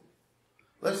simple.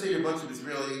 Let's say you're a bunch of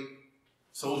Israeli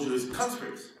soldiers,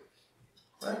 conscripts,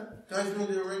 right? Guys doing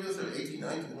their regular stuff, 18,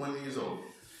 19, 20 years old.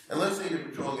 And let's say you're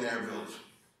patrolling an Arab village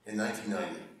in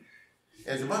 1990. And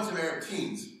there's a bunch of Arab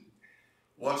teens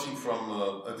watching from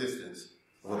a distance,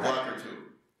 of a block or two.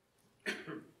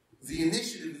 The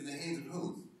initiative is in the hands of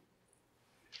whom?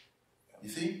 You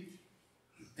see?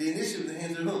 The initiative is in the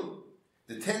hands of whom?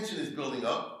 The tension is building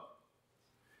up,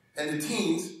 and the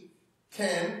teens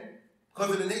can,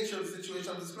 because of the nature of the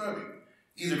situation I'm describing,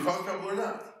 either cause trouble or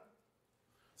not.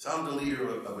 So I'm the leader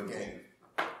of a gang.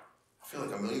 I feel like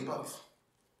 $1 million,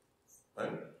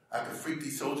 right? I could freak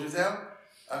these soldiers out.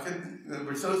 I could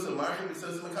resource the market,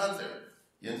 resource the concert.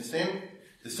 You understand?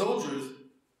 The soldiers,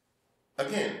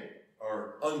 again,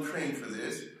 are untrained for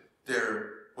this.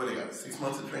 They're, what they got, 6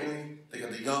 months of training? They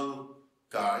got the young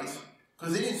guys,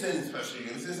 because they didn't send in special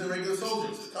units, they sent regular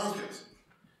soldiers, conscripts.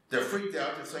 They're freaked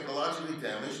out, they're psychologically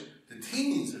damaged. The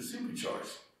teens are supercharged.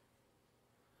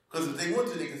 Because if they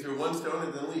want to, they can throw one stone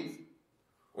and then leave.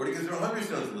 Or they can throw 100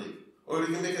 stones and leave. Or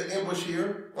they can make an ambush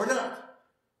here, or not.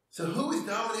 So who is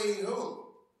dominating whom?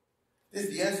 This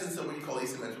is the essence of what you call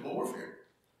asymmetrical warfare.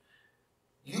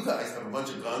 You guys have a bunch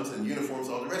of guns and uniforms,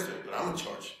 all the rest of it, but I'm in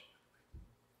charge.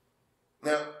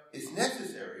 Now, it's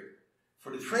necessary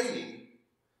for the training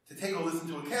to take all this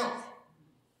into account.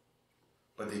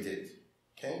 But they didn't.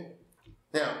 Okay?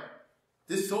 Now,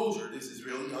 this soldier, this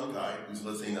Israeli young guy, who's,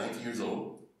 let's say, 19 years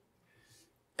old,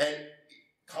 and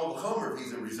Kal V'chomer,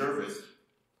 he's a reservist,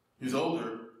 who's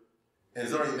older, and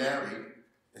is already married,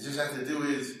 and just has to do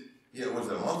his, you know, was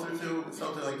it a month or two, or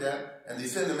something like that, and they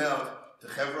send him out to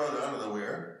Hebron, I don't know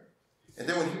where, and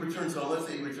then when he returns home, let's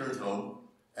say he returns home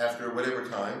after whatever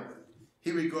time,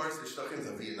 he regards the shtachims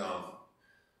of Vietnam.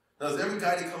 Now, every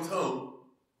guy that comes home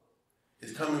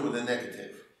is coming with a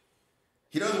negative.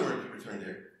 He doesn't want to return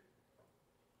there.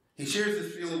 He shares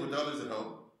this feeling with others at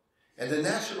home, and the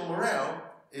national morale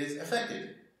is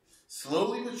affected.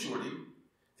 Slowly but surely,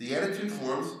 the attitude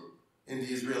forms in the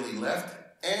Israeli left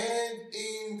and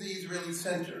in the Israeli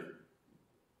center.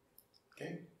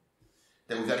 Okay?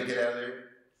 Then we've got to get out of there,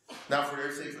 not for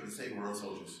their sake, for the sake of our own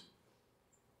soldiers.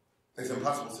 It's an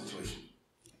impossible situation.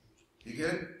 You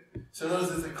get it? So notice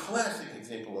there's a classic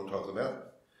example I'm talking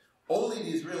about. Only the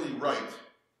Israeli right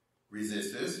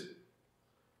resists this.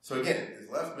 So again, there's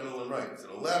left, middle, and right. So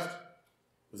the left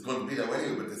was going to be that way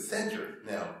anyway, but the center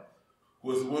now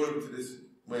was willing to this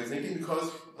way of thinking because,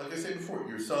 like I said before,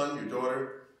 your son, your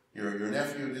daughter, your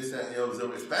nephew, this, that, and the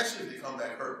other, especially if they come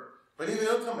back hurt. But even if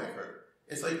they don't come back hurt,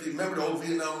 it's like, remember the old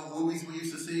Vietnam movies we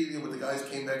used to see, when the guys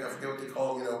came back, I forget what they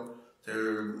call them,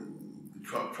 they're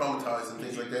traumatized and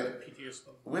things like that. PTSD.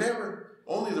 Whatever,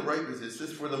 only the right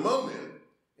resistance. For the moment,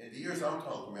 in the years I'm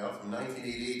talking about, from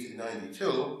 1988 to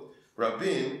 92,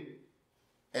 Rabin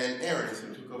and Aaron,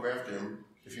 who took over after him,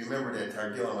 if you remember that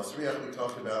Targil Masriach, we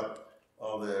talked about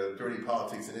all the dirty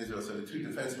politics in Israel. So the two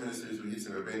defense ministers were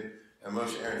Yitzhak Rabin and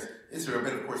Moshe Aaron. Yitzhak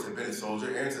Rabin, of course, had been a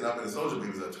soldier. Aaron had not been a soldier, but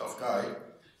he was a tough guy.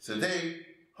 So they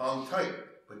hung tight.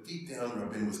 But deep down,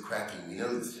 Rabin was cracking. We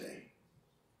know this today.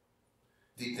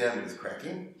 Deep down, he was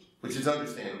cracking, which is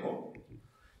understandable.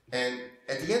 And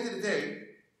at the end of the day,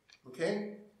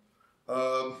 okay,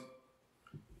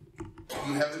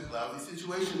 you have this lousy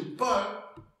situation,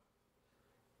 but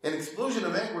an explosion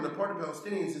of anger on the part of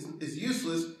Palestinians is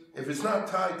useless if it's not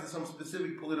tied to some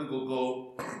specific political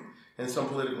goal and some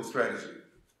political strategy.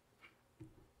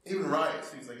 Even riots,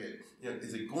 things like it.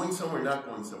 Is it going somewhere, not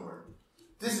going somewhere?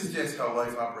 This is just how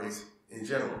life operates in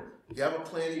general. You have a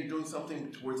plan, you're doing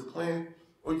something towards a plan,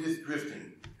 or you're just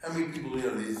drifting. How many people, they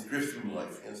just drift through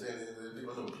life and say they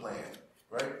have no plan,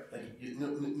 right? Like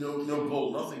no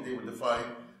goal, nothing they would define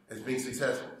as being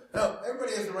successful. Now,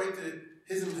 everybody has the right to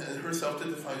his and herself to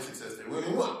define success. They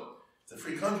really want. It's a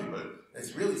free country, but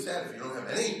it's really sad if you don't have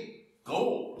any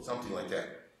goal or something like that.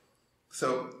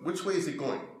 So, which way is it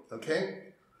going? Okay?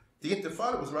 The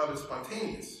Intifada was rather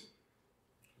spontaneous.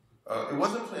 It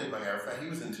wasn't planned by Arafat. He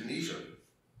was in Tunisia.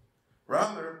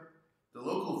 Rather, the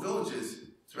local villages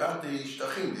throughout the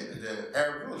Shtachim, the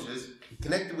Arab villages,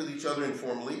 connected with each other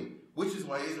informally, which is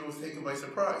why Israel was taken by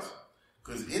surprise.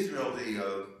 Because Israel,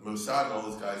 the Mossad and all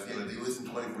those guys, they listen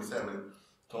 24/7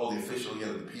 to all the official, the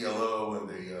PLO and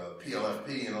the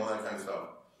PLFP and all that kind of stuff.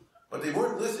 But they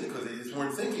weren't listening because they just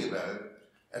weren't thinking about it.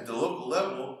 At the local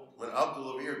level, when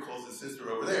Abdul Avir calls his sister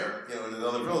over there, in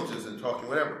other villages and talking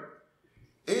whatever,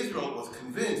 Israel was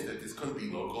convinced that this couldn't be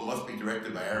local, it must be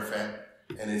directed by Arafat,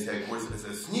 and his headquarters. It's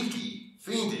a sneaky,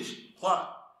 fiendish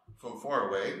plot from far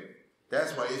away.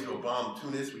 That's why Israel bombed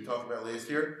Tunis, we talked about last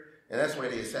year, and that's why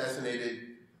they assassinated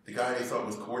the guy they thought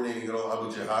was coordinating it all,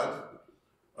 Abu Jihad.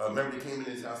 Remember, they came in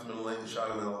his house in the middle of the night and shot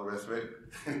him and all the rest of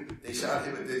it? They shot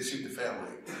him, but didn't shoot the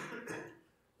family.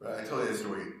 Right? I told you that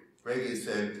story. Reagan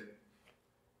said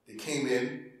they came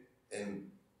in,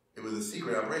 and it was a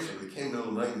secret operation. They came in the middle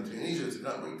of the night in Tunisia and said,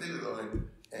 no, we did it all night.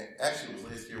 And actually, it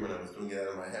was last year when I was doing it out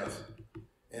of my house.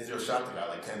 And Israel shot the guy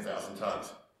like 10,000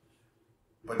 times.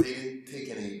 But they didn't take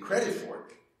any credit for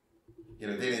it. They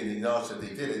didn't acknowledge that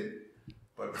they did it.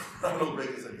 But Ronald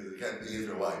Reagan said, because it can't be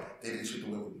Israelite, they didn't shoot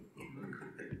the women.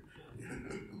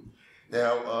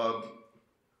 Now,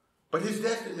 but his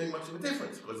death didn't make much of a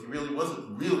difference, because he really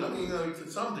wasn't to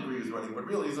some degree he was running, but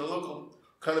really he's a local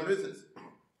kind of business.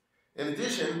 In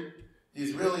addition, the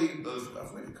Israeli,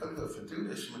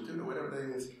 whatever their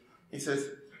name is, he says,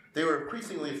 they were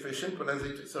increasingly efficient, but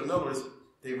so in other words,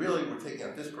 they really were taking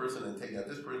out this person and taking out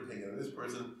this person, taking out this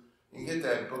person. You can get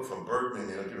that book from Bergman,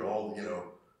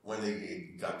 when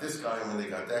they got this guy and when they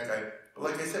got that guy. But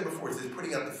like I said before, it's just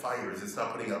putting out the fires, it's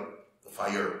not putting out the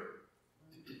fire.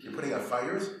 You're putting out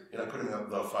fires, you're not putting out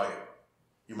the fire.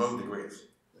 You're mowing the grass,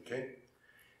 okay?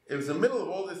 It was in the middle of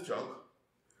all this junk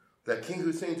that King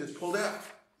Hussein just pulled out.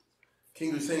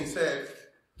 King Hussein said,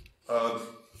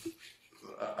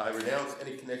 I renounce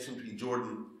any connection between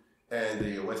Jordan and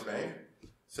the West Bank,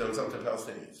 so it's up to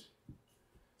Palestinians.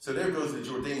 So there goes the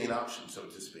Jordanian option, so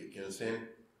to speak, you understand?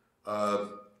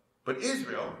 But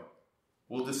Israel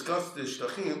will discuss the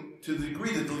Shtachim to the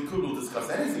degree that the Likud will discuss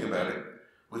anything about it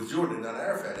with Jordan, not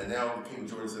Arafat. And now the king of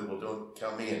Jordan said, well, don't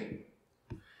count me in.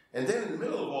 And then in the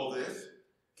middle of all this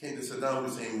came the Saddam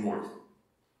Hussein war.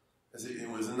 It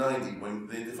was in 90 when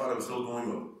the Intifada was still going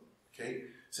on. Okay?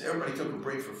 So everybody took a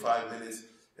break for 5 minutes.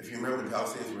 If you remember, the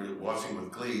Palestinians were watching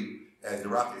with glee as the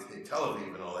rockets hit Tel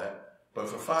Aviv and all that. But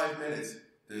for 5 minutes,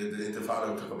 the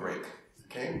Intifada took a break.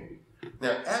 Okay?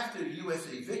 Now, after the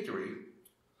USA victory,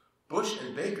 Bush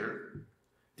and Baker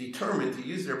determined to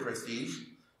use their prestige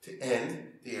to end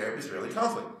the Arab-Israeli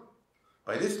conflict.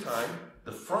 By this time,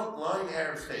 the frontline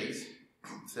Arab states,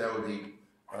 so that would be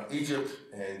Egypt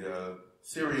and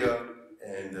Syria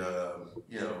and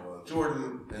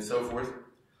Jordan and so forth,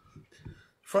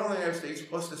 frontline Arab states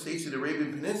plus the states of the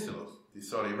Arabian Peninsula, the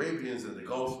Saudi Arabians and the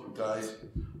Gulf guys,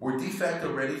 were de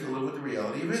facto ready to live with the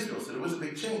reality of Israel. So there was a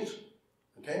big change.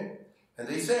 Okay? And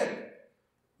they said,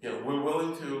 we're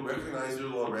willing to recognize Israel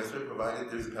and all the rest of it, provided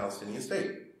there's a Palestinian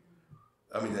state.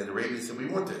 The Arabians said, we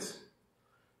want this.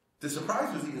 The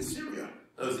surprise was even Syria.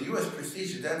 Because the U.S.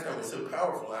 prestige at that time was so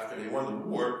powerful after they won the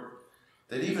war,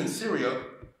 that even Syria,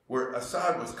 where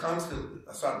Assad the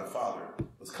father,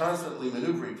 was constantly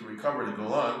maneuvering to recover the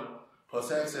Golan,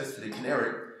 plus access to the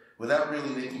Kinneret, without really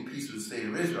making peace with the state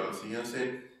of Israel. So you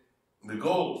understand, the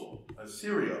goal of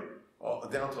Syria,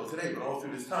 down till today, but all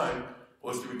through this time,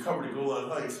 was to recover the Golan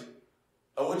Heights.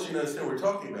 I want you to understand what we're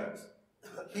talking about.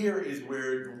 Here is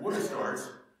where the water starts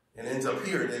and ends up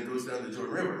here and then goes down the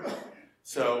Jordan River.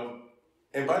 So,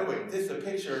 and by the way, this is a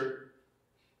picture.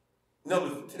 No,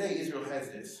 but today Israel has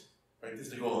this, right? This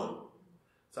is the Golan.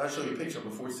 So I'll show you a picture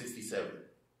before 67.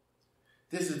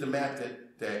 This is the map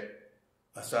that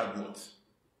Assad wants.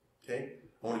 Okay?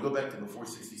 I want to go back to before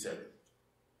 67.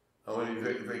 I want to be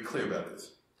very, very clear about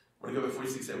this. I want to go before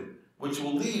 67. Which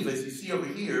will leave, as you see over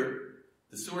here,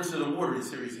 the source of the water in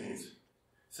Syria's hands.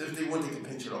 So if they want, they can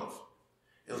pinch it off.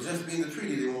 It'll just be in the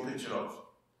treaty, they won't pinch it off.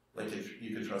 Like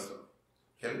you can trust them.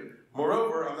 Okay?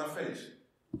 Moreover, I'm not finished.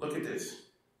 Look at this.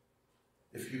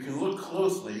 If you can look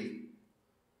closely,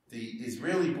 the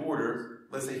Israeli border,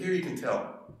 let's say here you can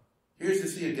tell. Here's the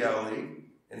Sea of Galilee,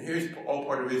 and here's all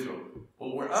part of Israel.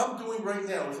 Well, where I'm doing right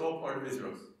now is all part of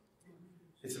Israel.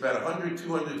 It's about 100,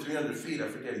 200, 300 feet, I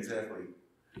forget exactly.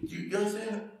 Do you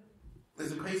understand?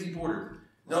 There's a crazy border.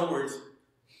 In other words,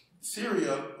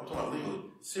 Syria, I'm talking about legally,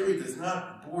 Syria does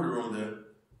not border on the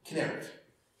Kinneret.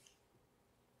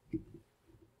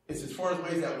 It's as far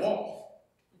away as that wall,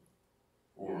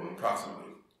 or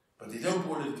approximately. But they don't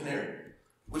border the Kinneret,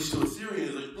 which to a Syrian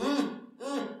is like,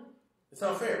 it's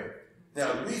not fair.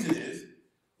 Now, the reason is,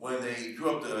 when they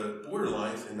drew up the border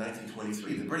lines in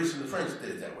 1923, the British and the French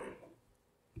did it that way.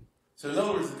 So in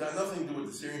other words, it's got nothing to do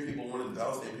with the Syrian people, one of the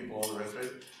Palestinian people, all the rest of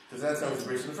it, because that's how it's the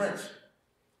British and the French.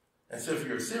 And so if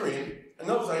you're a Syrian, and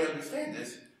notice I understand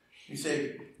this, you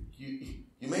say,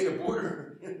 you made a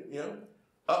border,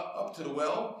 up to the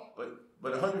well, but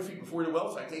 100 feet before the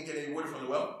well, so I can't get any water from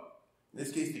the well. In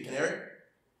this case, the Kinneret.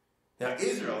 Now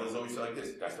Israel is always like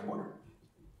this, that's the border.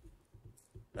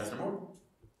 That's the border.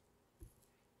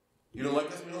 You don't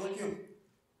like us, we don't like you.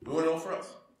 We want it all for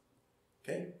us.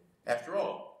 Okay? After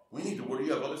all, we need the water.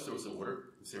 You have other sources of water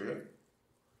in Syria.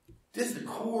 This is the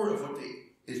core of what the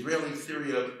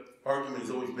Israeli-Syria argument has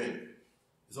always been.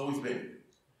 It's always been.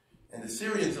 And the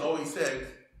Syrians always said,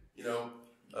 we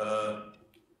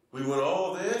want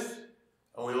all this,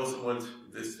 and we also want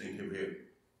this thing here.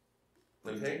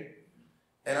 Okay?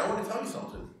 And I want to tell you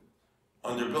something.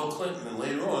 Under Bill Clinton and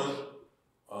later on,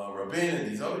 Rabin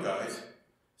and these other guys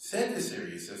said to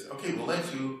Syria, says, okay, we'll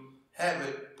let you have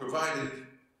it, provided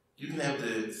you can have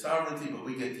the sovereignty, but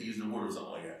we get to use the water or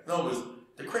something like that. No,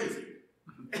 they're crazy.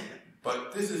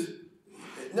 But this is,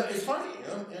 no, it's funny,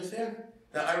 you understand?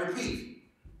 Now, I repeat,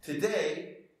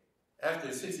 today, after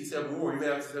the 67 war, even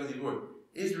after the 70 war,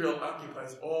 Israel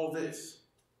occupies all this.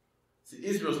 See,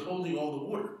 Israel's holding all the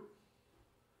water.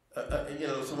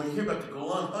 So when you hear about the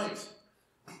Golan Heights,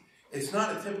 it's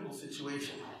not a typical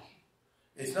situation.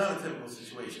 It's not a typical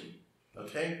situation,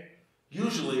 okay?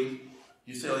 Usually,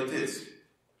 you say like this.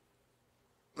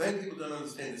 Many people don't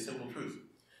understand the simple truth.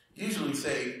 Usually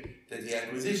say that the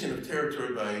acquisition of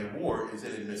territory by war is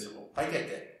inadmissible. I get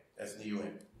that. That's in the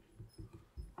UN.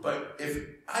 But if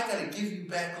I got to give you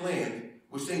back land,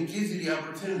 which then gives you the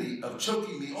opportunity of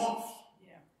choking me off,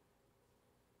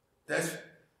 that's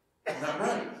not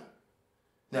right.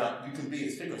 Now, you can be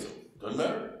a stigma, so doesn't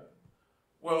matter.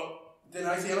 Well, then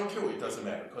I say I don't care what it doesn't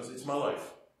matter, because it's my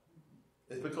life.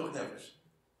 It's because never.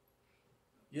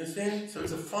 You understand? So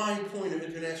it's a fine point of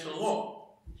international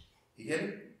law. You get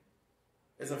it?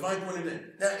 It's a fine point of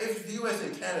it. Now, if the U.S.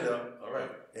 and Canada, all right,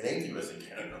 it ain't the U.S. and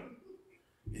Canada.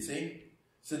 You see?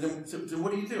 So then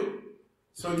what do?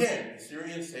 So again, the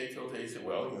Syrian state will say,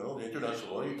 well, the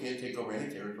international law, you can't take over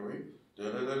any territory.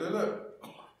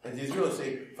 And the Israelis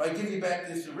say, if I give you back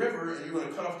this river and you want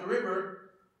to cut off the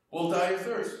river, we'll die of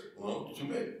thirst. Well, too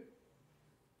bad.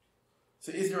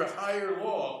 So is there a higher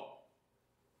law?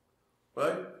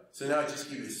 Right? So now I just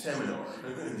give you a seminar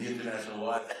in the international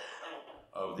law.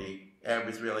 of the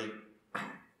Arab-Israeli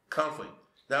conflict.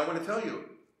 Now I want to tell you,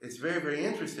 it's very, very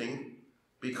interesting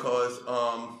because,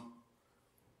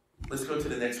 let's go to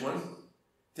the next one.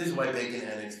 This is why Begin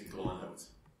annexed the Golan Heights.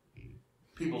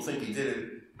 People think he did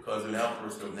it because of an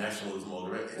outburst of nationalism all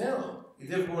direct. No, he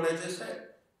did it for what I just said.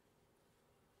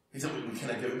 He said, we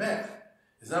cannot give it back.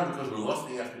 It's not because we're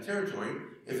lusting after territory.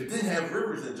 If it didn't have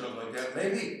rivers and junk like that,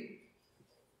 maybe.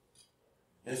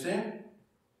 You understand?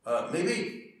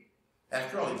 Maybe.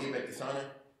 After all, he gave back the Sinai.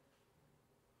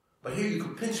 But here you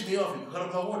could pinch me off, you could cut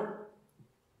up my water.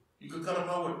 You could cut up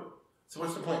my water. So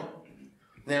what's the point?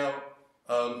 Now,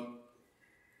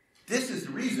 this is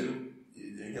the reason,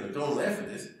 don't laugh at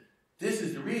this. This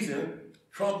is the reason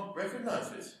Trump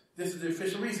recognized this. This is the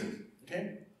official reason.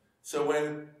 Okay? So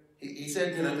when he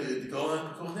said, to go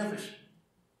on Pekuach Nefesh.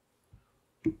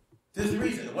 This is the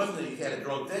reason. It wasn't that he had a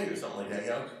drunk day or something like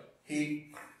that,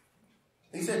 He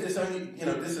said this only,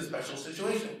 this is a special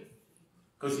situation.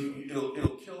 Because it'll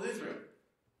kill Israel.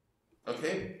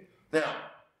 Okay?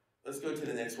 Now, let's go to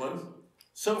the next one.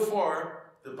 So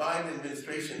far, the Biden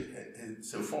administration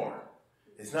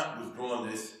has not withdrawn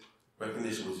this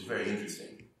recognition, which is very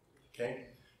interesting. Okay?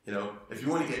 If you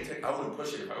want to get I wouldn't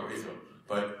push it if I were Israel.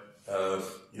 But,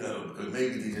 because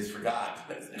maybe they just forgot.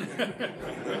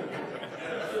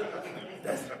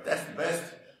 That's the best.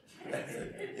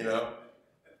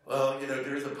 Well,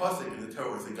 there is a pasuk in the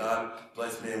Torah that God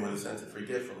bless man with a sense of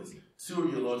forgetfulness. Sur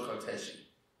yolod chateshi.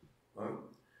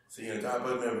 So, God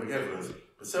bless man with forgetfulness.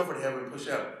 But so far they haven't pushed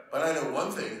out. But I know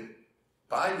one thing.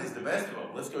 Biden is the best of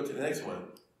them. Let's go to the next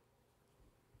one.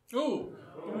 Ooh.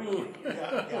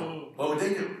 What would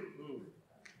they do?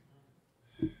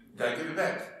 Gotta give it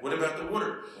back. What about the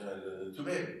water? Too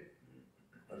bad.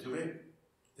 Not too bad.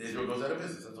 Israel goes out of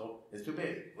business, that's all. It's too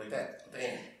bad. Like that.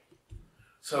 Damn.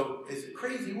 So it's a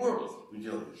crazy world we're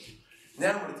dealing with.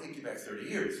 Now I'm going to take you back 30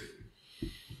 years.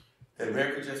 That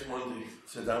America just won the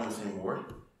Saddam Hussein war,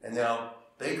 and now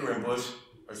Baker and Bush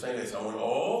are saying this. I want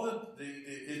all the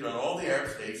Israel and all the Arab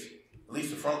states, at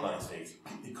least the frontline states,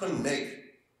 you couldn't make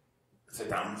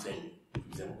Saddam Hussein, for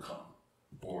example, come,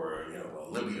 or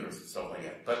Libya or stuff like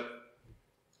that. But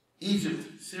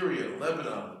Egypt, Syria,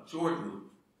 Lebanon, Jordan,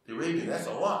 the Arabian, that's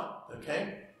a lot.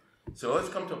 Okay, so let's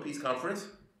come to a peace conference.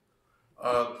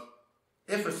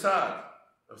 If Assad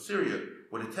of Syria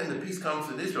would attend the peace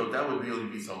conference in Israel, that would really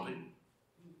be something.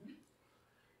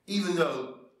 Even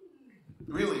though,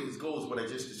 really, his goal is what I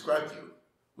just described to you,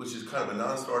 which is kind of a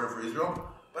non-starter for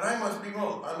Israel. But I must be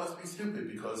wrong. I must be stupid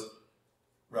because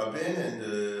Rabin and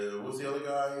what's the other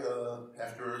guy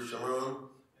after Sharon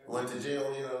went to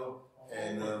jail,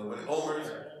 and Omer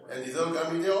and these other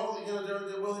guys. They're all,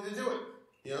 they're willing to do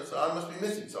it. So I must be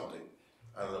missing something.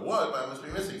 I don't know what, but I must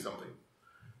be missing something.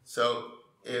 So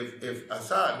if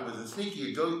Assad, who was a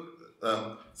sneaky, so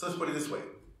let's put it this way.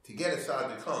 To get Assad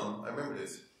to come, I remember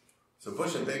this. So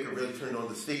Bush and Baker really turned on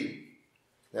the steam.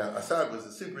 Now, Assad was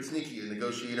a super sneaky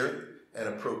negotiator and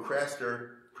a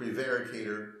procrastinator,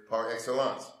 prevaricator par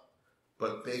excellence.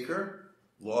 But Baker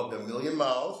logged 1,000,000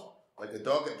 miles, like a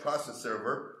dog at process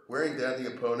server, wearing down the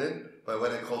opponent by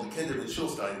what I call the Kinderman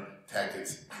Schulstein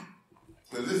tactics.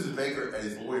 So this is Baker at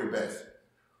his lawyer best.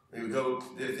 He would go,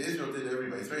 Israel did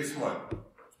everybody. It's very smart.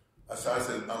 Assad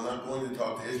said, I'm not going to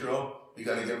talk to Israel. You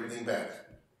got to get everything back.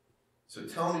 So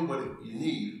tell me what you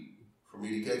need for me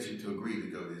to get you to agree to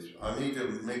go to Israel. I need to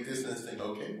make this and this thing.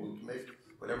 Okay, we can make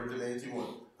whatever demands you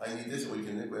want. I need this and we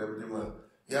can make whatever demand.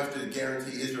 You have to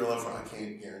guarantee Israel up front. I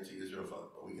can't guarantee Israel up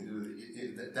front, but we can do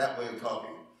that way of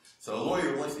talking. So a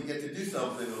lawyer, once you get to do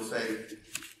something, will say,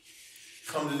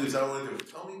 come to this, I want to do it.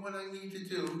 Tell me what I need to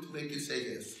do to make you say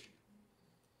yes.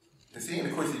 And see, and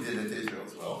of course he did it to Israel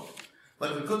as well.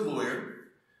 Like a good lawyer,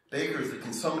 Baker is a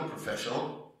consummate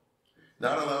professional,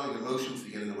 not allowing emotions to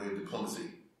get in the way of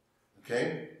diplomacy.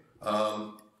 Okay?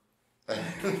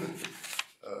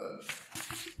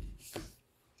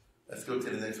 Let's go to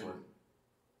the next one.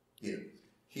 Yeah.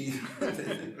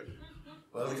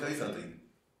 Well, let me tell you something.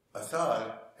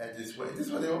 Assad had this way. This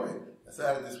is what they were right.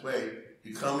 Assad had this way.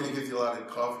 He comes in, he gives you a lot of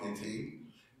coffee and tea,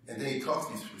 and then he talks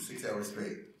to you for 6 hours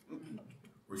straight.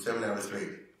 Or 7 hours straight.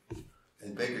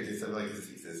 And Baker just said like this,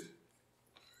 he says,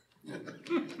 I'm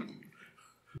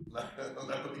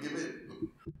not going to give in.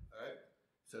 Alright?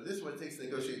 So this is what it takes to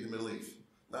negotiate in the Middle East.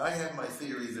 Now I have my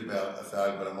theories about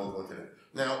Assad, but I won't go into that.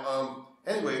 Now,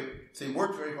 anyway, so he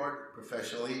worked very hard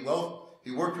professionally. Well,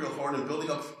 he worked real hard in building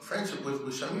up friendship with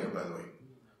Shamir, by the way.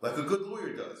 Like a good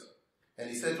lawyer does. And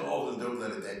he said to all of them, don't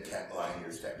let a dead cat lie in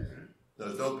your step.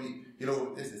 No, don't be,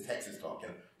 this is Texas talk.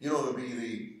 You don't want to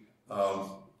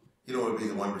be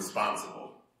the one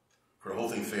responsible for the whole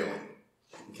thing failing.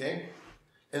 Okay?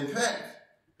 In fact,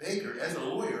 Baker, as a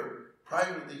lawyer,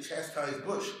 privately chastised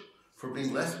Bush for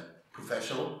being less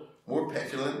professional, more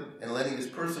petulant, and letting his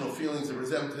personal feelings of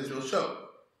resentment to Israel show.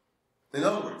 In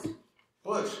other words,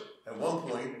 Bush, at one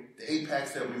point, the AIPAC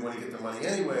said we want to get the money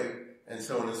anyway, and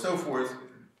so on and so forth,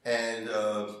 and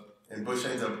Bush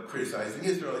ends up criticizing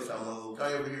Israel. He said, I'm one little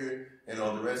guy over here, and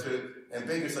all the rest of it. And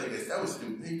Baker's like, yes, that was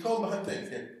stupid. He told him behind things.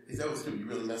 Yeah. He said, that was stupid. You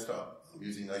really messed up. I'm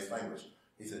using nice language.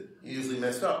 He said, you usually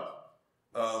messed up.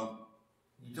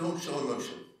 You don't show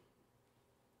emotion.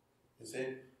 You see?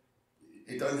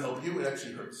 It doesn't help you. It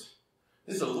actually hurts.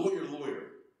 This is a lawyer.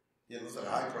 Yeah, it looks like a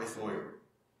high-priced lawyer.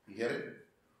 You get it?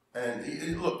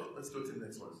 And look, let's go to the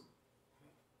next one.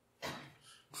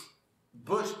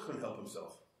 Bush couldn't help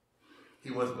himself. He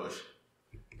was Bush.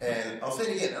 And I'll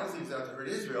say it again, I don't think he's out to hurt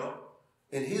Israel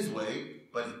in his way,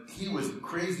 but he was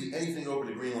crazy anything over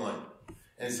the green line.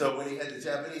 And so when he had the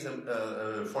Japanese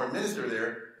foreign minister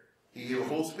there, he gave a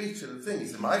whole speech to the thing. He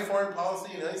said, my foreign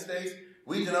policy in the United States,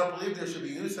 we do not believe there should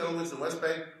be new settlements in West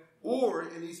Bank or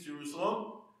in East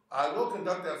Jerusalem. I will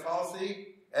conduct that policy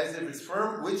as if it's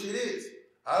firm, which it is.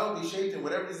 I will be shaped in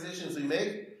whatever decisions we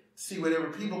make, see whatever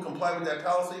people comply with that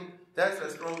policy. That's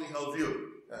a strongly held view.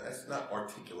 Now, that's not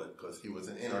articulate because he was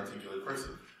an inarticulate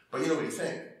person. But you know what he's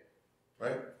saying,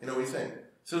 right? You know what he's saying.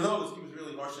 So notice he was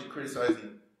really harshly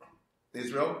criticizing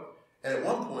Israel. And at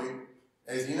one point,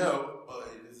 as you know,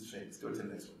 this is a shame. Let's go to the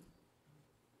next one.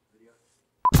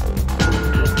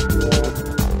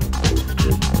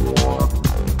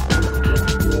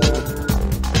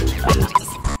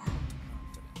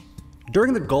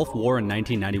 During the Gulf War in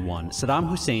 1991, Saddam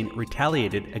Hussein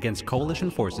retaliated against coalition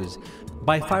forces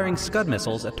by firing Scud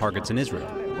missiles at targets in Israel.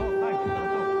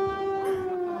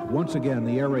 Once again,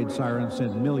 the air raid sirens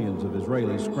sent millions of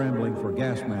Israelis scrambling for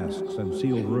gas masks and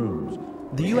sealed rooms.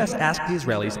 The U.S. asked the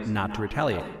Israelis not to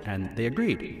retaliate, and they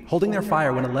agreed, holding their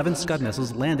fire when 11 Scud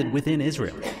missiles landed within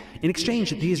Israel. In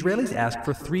exchange, the Israelis asked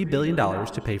for $3 billion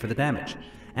to pay for the damage,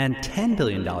 and $10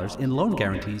 billion in loan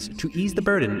guarantees to ease the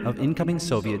burden of incoming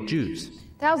Soviet Jews.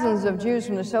 Thousands of Jews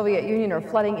from the Soviet Union are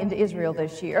flooding into Israel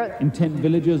this year. In tent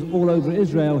villages all over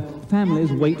Israel,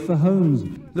 families wait for homes.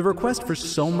 The request for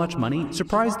so much money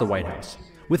surprised the White House.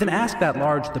 With an ask that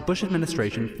large, the Bush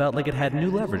administration felt like it had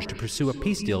new leverage to pursue a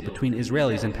peace deal between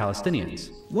Israelis and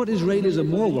Palestinians. What Israelis are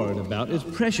more worried about is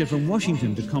pressure from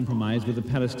Washington to compromise with the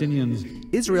Palestinians.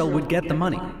 Israel would get the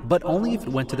money, but only if it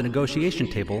went to the negotiation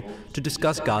table to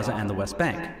discuss Gaza and the West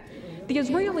Bank. The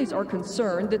Israelis are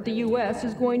concerned that the U.S.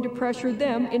 is going to pressure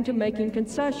them into making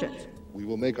concessions. We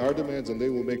will make our demands and they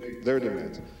will make their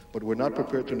demands, but we're not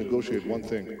prepared to negotiate one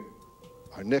thing: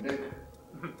 our neck,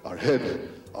 our head,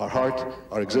 our heart,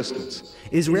 our existence.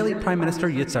 Israeli Prime Minister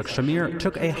Yitzhak Shamir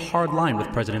took a hard line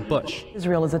with President Bush.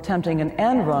 Israel is attempting an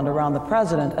end run around the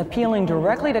president, appealing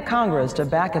directly to Congress to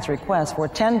back its request for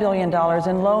 $10 billion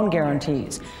in loan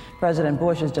guarantees. President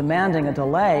Bush is demanding a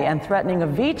delay and threatening a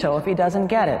veto if he doesn't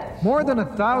get it. More than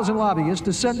 1,000 lobbyists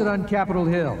descended on Capitol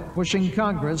Hill, pushing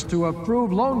Congress to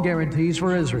approve loan guarantees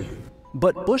for Israel.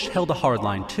 But Bush held a hard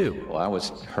line, too. Well, I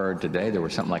heard today there were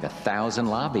something like 1,000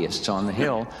 lobbyists on the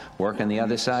Hill working the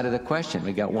other side of the question.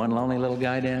 We got one lonely little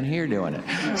guy down here doing it.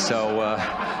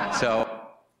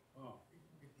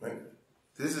 Right.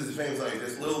 This is the famous line,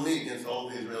 this little me against all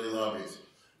the Israeli lobbyists.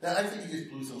 Now, I think he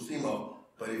just blew some steam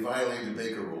up, but he violated the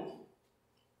Baker rule.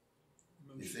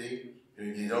 You see?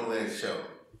 You don't let it show.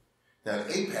 Now,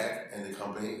 AIPAC and the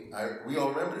company, we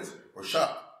all remember this, were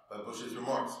shocked by Bush's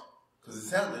remarks because it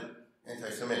sounded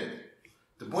anti-Semitic.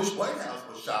 The Bush White House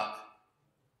was shocked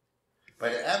by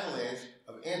the avalanche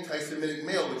of anti-Semitic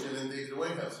mail which inundated the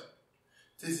White House.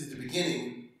 This is the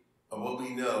beginning of what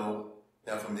we know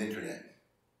now from the internet.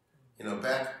 You know,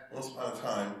 back once upon a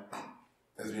time,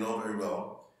 as we know very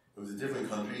well, it was a different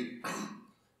country,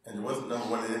 and there wasn't number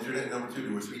one, the internet, number two,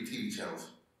 there were 3 TV channels.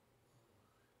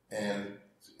 And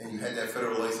you had that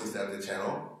federal license to have the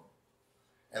channel,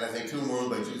 and I think 2 were owned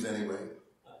by Jews anyway.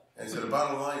 And so the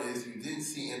bottom line is you didn't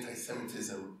see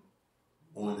anti-Semitism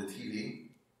on the TV,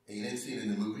 and you didn't see it in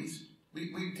the movies.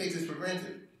 We take this for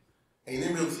granted. And you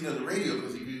didn't really see it on the radio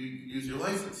because you use your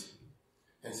license.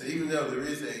 And so even though there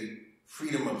is a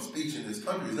freedom of speech in this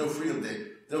country, there's no freedom,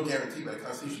 no guarantee by the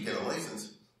Constitution you get a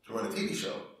license to run a TV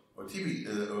show or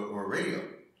or radio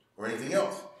or anything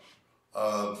else.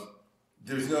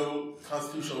 There's no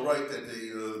constitutional right that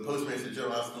the Postmaster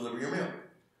General has to deliver your mail.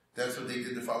 That's what they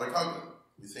did to Father Coughlin.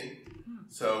 You see?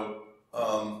 So,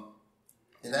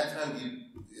 in that time,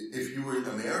 if you were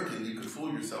American, you could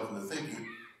fool yourself into thinking,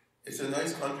 it's a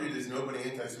nice country, there's nobody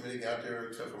anti-Semitic out there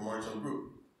except for a marginal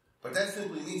group. But that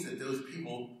simply means that those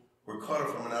people were cut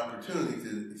off from an opportunity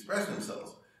to express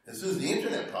themselves. As soon as the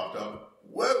internet popped up,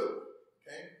 whoa!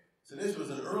 Okay? So this was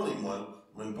an early one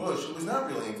when Bush, who was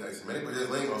not really anti-Semitic, but just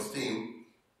laying off steam,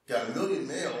 got 1 million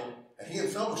mail, and he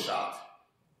himself was shocked.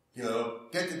 You know,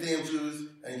 get the damn Jews,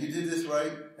 and you did this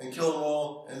right, and kill them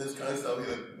all, and this kind of stuff. He's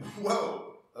like,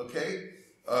 whoa, okay?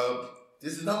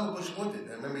 This is not what Bush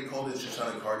wanted. I remember he called it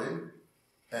Shoshana Cardin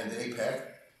and AIPAC,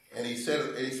 and he said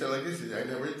like this, I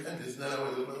never intended this, not how I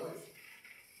live my life.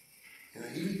 You know,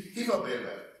 he felt bad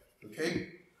about it, okay?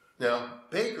 Now,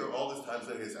 Baker all this time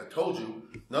said this, I told you,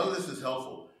 none of this is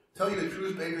helpful. Tell you the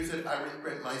truth, Baker said, I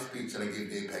regret my speech that I gave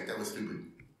to AIPAC. That was stupid.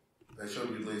 I showed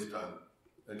you last time,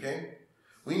 okay?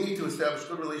 We need to establish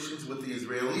good relations with the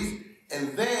Israelis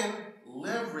and then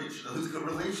leverage those good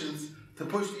relations to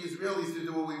push the Israelis to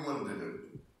do what we want them to do.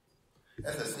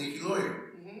 That's a sneaky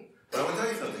lawyer. But I want to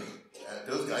tell you something.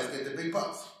 Those guys get the big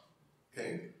bucks.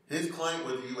 Okay? His client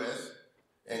was the U.S.,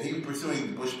 and he was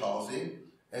pursuing the Bush policy,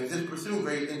 and he was just pursuing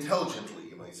very intelligently,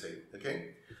 you might say.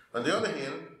 Okay? On the other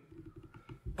hand,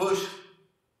 Bush,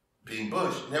 being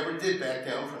Bush, never did back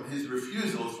down from his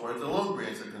refusal as far as the loan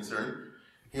grants are concerned.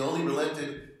 He only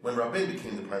relented when Rabin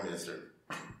became the prime minister.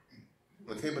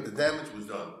 Okay, but the damage was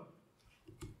done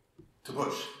to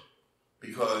Bush.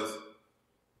 Because,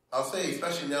 I'll say,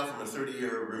 especially now from a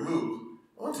 30-year remove,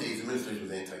 I won't say his administration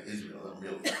was anti-Israel, not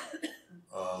really.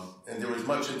 And there was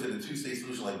much into the two-state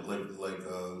solution like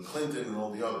Clinton and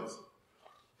all the others.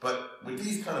 But with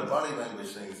these kind of body language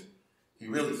things, he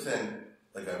really sent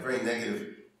like a very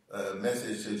negative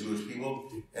message to the Jewish people.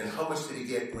 And how much did he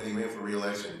get when he ran for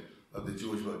re-election of the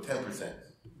Jewish vote? 10%.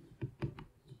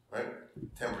 Right?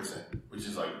 10%. Which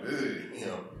is like, you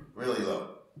know, really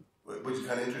low. Which is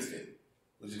kind of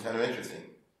interesting.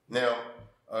 Now,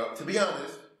 to be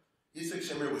honest, Yitzhak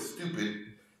Shamir was stupid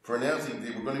for announcing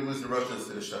they were going to lose the Russians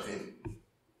to the Shachim.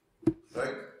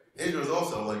 Right? Israel is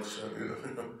also like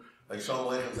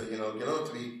Shalom Aleichem said, you know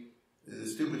to be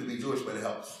stupid to be Jewish, but it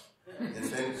helps.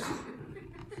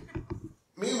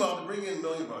 Meanwhile, to bring in 1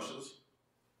 million Russians,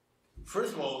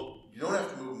 first of all, you don't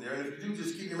have to move them there, and if you do,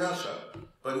 just keep your mouth shut.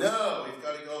 But no, he's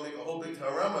got to go make a whole big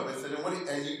tarama. I said,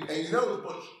 and you know it's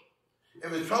Bush.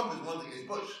 If it's Trump, it's one thing, it's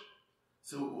Bush.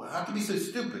 So how can he be so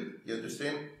stupid? You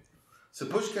understand? So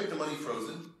Bush kept the money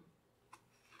frozen.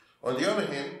 On the other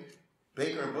hand,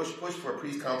 Baker and Bush pushed for a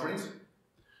peace conference,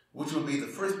 which would be the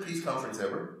first peace conference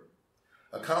ever.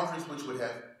 A conference which would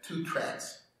have 2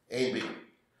 tracks, A and B.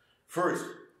 First,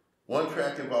 one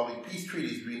track involving peace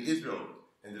treaties between Israel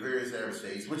and the various Arab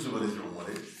states, which is what Israel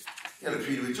wanted. You know, the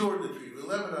treaty with Jordan, the treaty with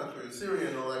Lebanon, the treaty with Syria,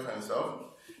 and all that kind of stuff.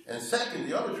 And second,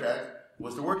 the other track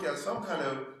was to work out some kind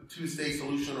of two-state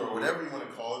solution, or whatever you want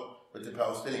to call it, with the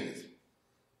Palestinians.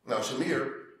 Now,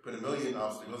 Shamir put 1 million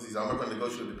obstacles. He said, I'm not going to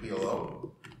negotiate with the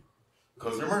PLO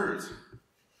because they're murderers.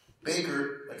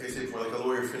 Baker, like I said before, like a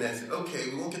lawyer finesse, said, okay,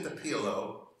 we won't get the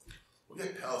PLO. We'll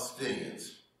get Palestinians.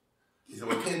 He said,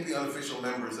 well, we can't be unofficial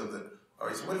members of the... All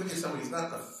right, so what if we get somebody who's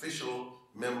not an official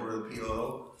member of the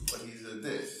PLO, but he's a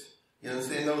this? You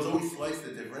understand? Those always slice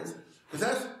the difference. Because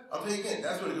that's, I'll tell you again,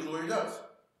 that's what a good lawyer does.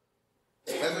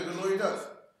 That's what a good lawyer does.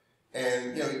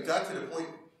 And, you know, it got to the point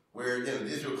where, you know,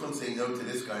 Israel couldn't say no to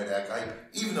this guy, that guy,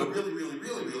 even though really,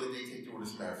 they take the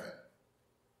orders from Arafat.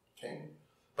 Okay?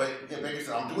 But, you know, Baker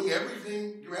said, I'm doing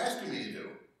everything you're asking me to do.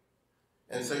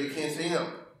 And so you can't say no.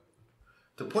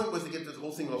 The point was to get this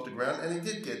whole thing off the ground, and it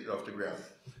did get it off the ground.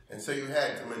 And so you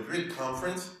had the Madrid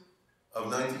conference of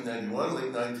 1991,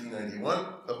 late 1991,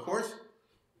 of course,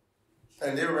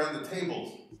 and they were around the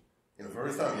tables. You know, for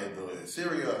the first time, you had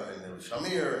Syria, and there was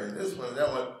Shamir, and this one, and that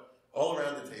one, all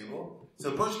around the table.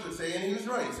 So Bush could say, and he was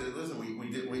right. He said, listen,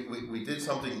 we did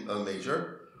something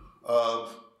major.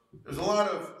 There's a lot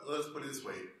of, let's put it this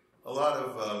way, a lot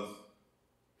of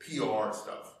PR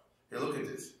stuff. Here, look at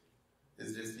this.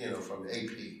 It's just, you know, from the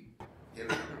AP. You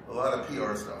know, a lot of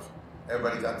PR stuff.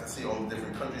 Everybody got to see all the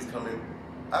different countries come in.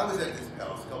 I was at this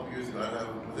palace a couple years ago. I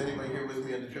don't know, was anybody here with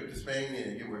me on the trip to Spain?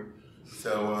 Yeah, you were.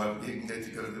 So you can get to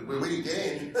go to the, we didn't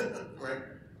get in, right?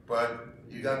 But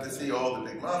you got to see all the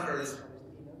big machers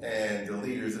and the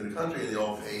leaders of the country, and they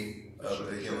all paid,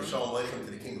 you know, Shalom Aleichem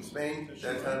to the King of Spain at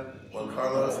that time, Juan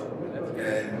Carlos,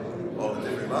 and all the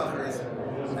different machers.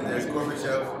 And there's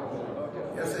Gorbachev.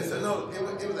 Yes, so no, it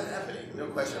was a happening, no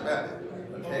question about it.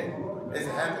 Okay? It's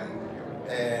a happening.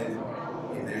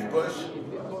 And there's Bush,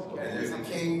 and there's the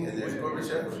King, and there's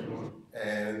Gorbachev.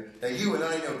 And you and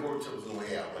I know Gorbachev was on the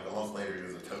way out, like a month later he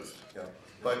was a toast. You know?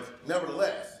 But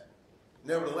nevertheless,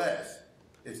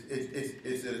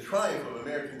 it's a triumph of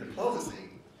American diplomacy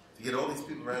to get all these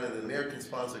people around in an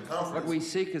American-sponsored conference. What we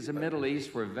seek is a Middle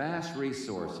East where vast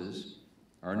resources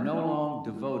are no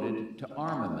longer devoted to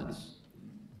armaments.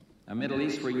 A Middle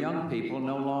East where young people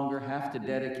no longer have to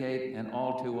dedicate and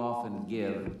all too often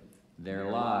give their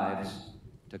lives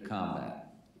to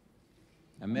combat.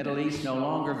 A Middle East no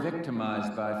longer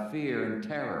victimized by fear and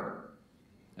terror.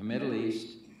 A Middle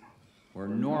East where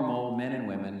normal men and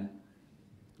women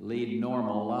lead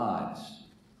normal lives.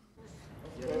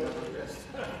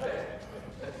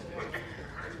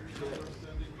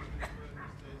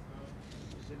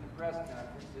 Press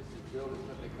conference. This is Bill,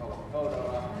 what they call a photo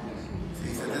op. He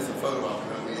said this is a photo op.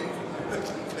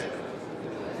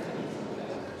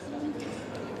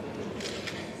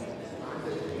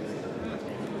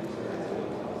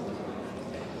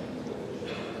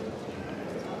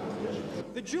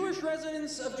 The Jewish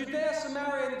residents of Judea,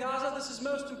 Samaria, and Gaza, this is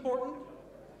most important,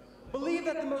 believe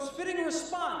that the most fitting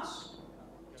response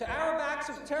to Arab acts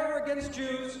of terror against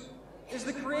Jews is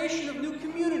the creation of new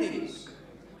communities.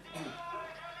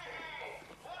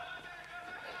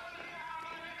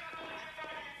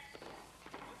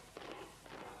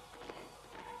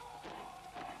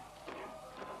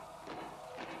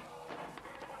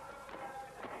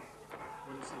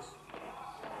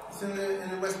 It's in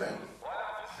the West Bank.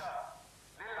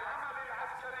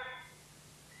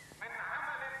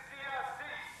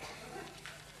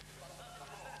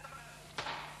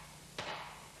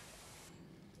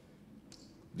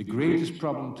 The greatest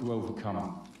problem to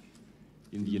overcome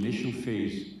in the initial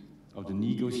phase of the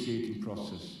negotiating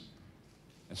process,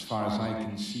 as far as I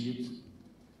can see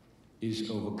it, is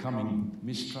overcoming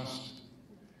mistrust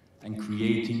and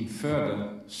creating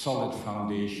further solid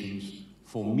foundations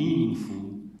for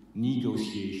meaningful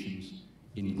negotiations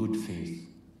in good faith.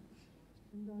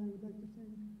 I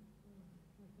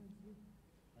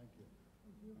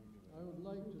would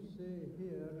like to say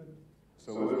here.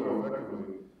 So Israel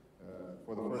effectively,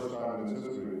 for the first time in its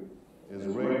history, is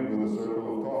ringed with a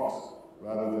circle of talks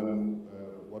rather than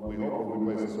what we hope will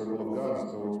replace a circle of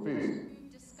guns towards peace.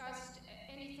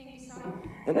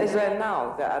 In Israel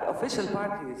now, there are official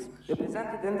parties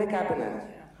represented in the cabinet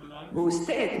who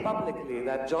state publicly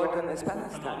that Jordan is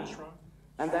Palestine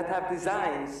and that have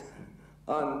designs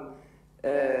on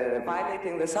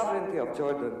violating the sovereignty of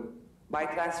Jordan by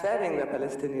transferring the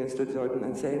Palestinians to Jordan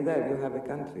and saying, there, you have a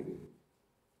country.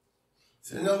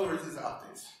 So in other words, it's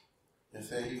optics. And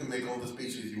saying you can make all the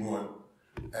speeches you want.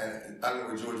 And I don't know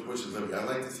where George Bush is living. I'd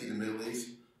like to see the Middle East.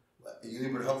 You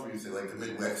need help for you to say like the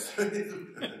Midwest.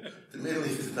 The Middle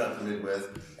East is not the Midwest.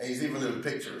 And he's even in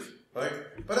pictures, right?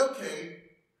 But okay.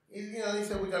 He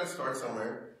said we got to start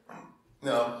somewhere.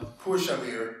 No, poor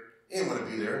Shamir. He didn't want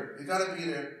to be there. You got to be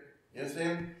there. You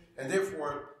understand? And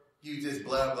therefore, you just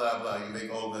blah, blah, blah. You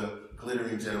make all the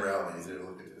glittering generalities there.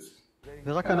 Look at this.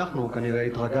 ורק אנחנו כנראה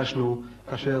התרגשנו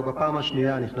כאשר בפעם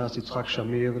השנייה נכנס יצחק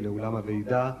שמיר לאולם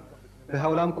הוועידה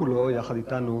והעולם כולו יחד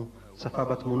איתנו צפה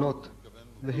בתמונות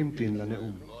והמתין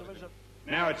לנאום.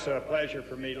 Now it's a pleasure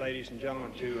for me, ladies and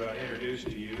gentlemen, to introduce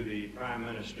to you the Prime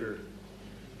Minister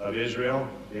of Israel,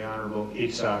 the Honorable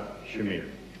Yitzhak Shamir.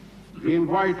 We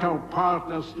invite our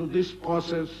partners to this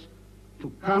process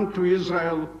to come to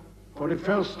Israel for the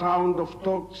first round of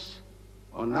talks.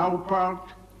 On our part,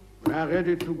 we are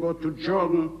ready to go to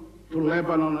Jordan, to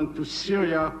Lebanon, and to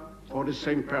Syria for the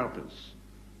same purpose.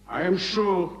 I am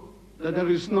sure that there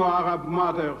is no Arab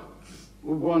mother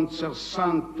who wants her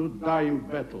son to die in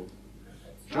battle,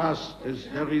 just as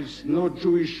there is no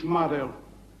Jewish mother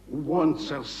who wants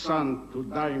her son to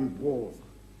die in war.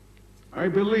 I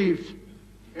believe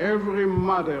every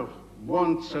mother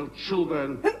wants her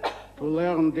children to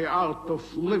learn the art of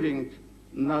living,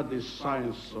 not the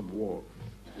science of war.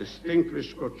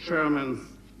 Distinguished co-chairman,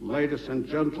 ladies and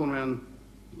gentlemen,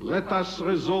 let us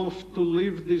resolve to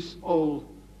leave this all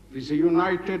with a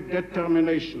united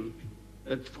determination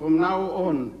that from now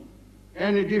on,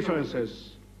 any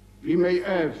differences we may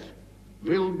have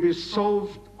will be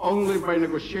solved only by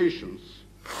negotiations,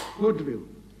 goodwill,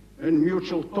 and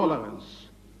mutual tolerance.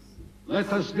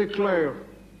 Let us declare,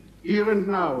 here and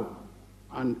now,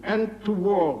 an end to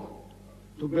war,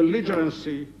 to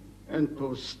belligerency, and to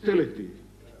hostility.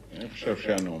 אני חושב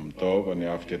שהנאום טוב, אני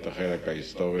אהבתי את החלק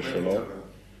ההיסטורי שלו.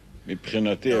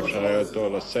 מבחינתי אפשר היה אותו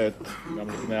לשאת גם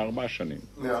לפני 4 שנים.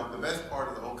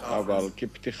 אבל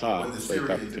כפתיחה, זו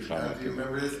הייתה פתיחה.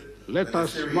 Let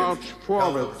us march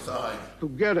forward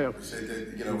together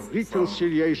to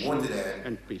reconciliation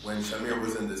and peace.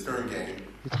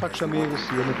 יצחק שמיר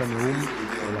סיים את הנאום,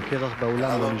 ולקרח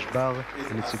באולם לא נשבר,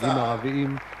 ונציגים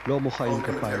ערביים לא מוחאים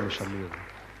כפיים לשמיר.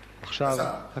 עכשיו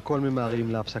הכל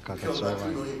ממהרים להפסקת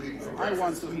הצהריים. I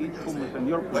want to eat hummus in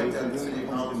your place and you eat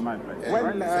hummus in my place.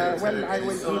 Well, I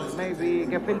will eat maybe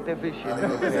gefilte fish.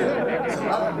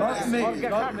 Not me.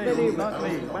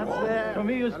 But to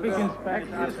me you speak in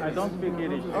Spanish. I don't speak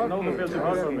Yiddish. No gefilte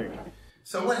fish for me.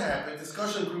 So what happened?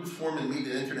 Discussion groups form and meet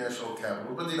in international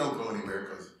capital, but they don't go anywhere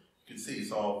because you can see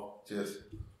it's all just,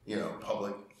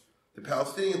 public. The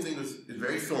Palestinian thing is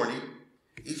very thorny.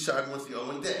 Each side wants the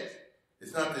other one dead.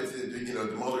 It's not that,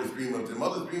 the mother's dream that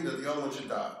the other one should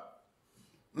die.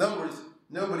 In other words,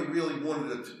 nobody really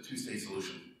wanted a two-state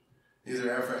solution.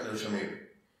 Neither Arafat nor Shamir.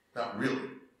 Not really,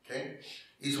 okay?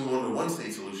 Each one wanted a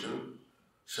one-state solution.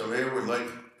 Shamir would like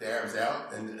the Arabs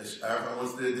out, and Arafat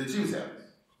wants the Jews out.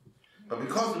 But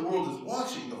because the world is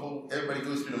watching, everybody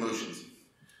goes through the motions,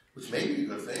 which may be a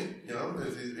good thing,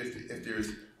 if there's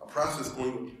a process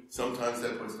going, sometimes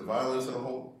that puts the violence in a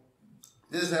hole.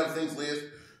 This is how things last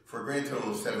for a grand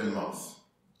total of 7 months.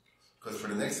 Because for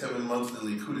the next 7 months, the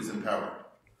Likud is in power.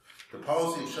 The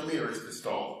policy of Shamir is to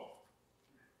stall.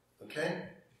 Okay?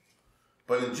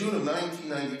 But in June of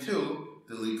 1992,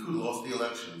 the Likud lost the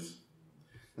elections.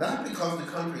 Not because the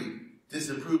country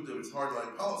disapproved of its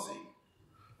hardline policy,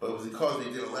 but it was because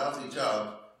they did a lousy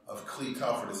job of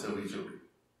klita for the Soviet Jewry.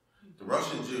 The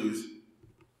Russian Jews,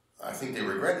 I think they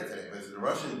regret it today, but the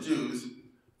Russian Jews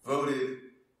voted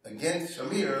against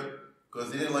Shamir because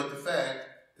they didn't like the fact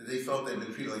that they felt they'd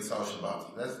been treated like Sal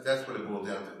Shabbat. That's what it boiled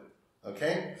down to.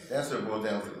 Okay? That's what it boiled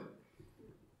down to.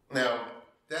 Now,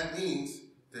 that means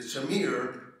that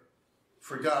Shamir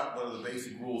forgot one of the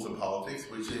basic rules of politics,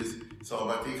 which is it's all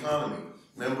about the economy.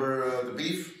 Remember the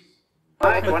beef?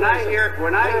 When I hear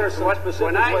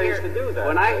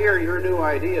your new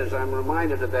ideas, I'm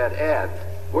reminded of that ad.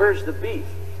 Where's the beef?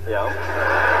 Yeah.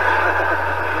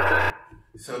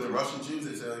 So the Russian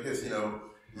Jews, I guess,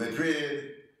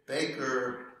 Madrid,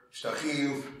 Baker,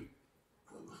 Shtachim.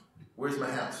 Where's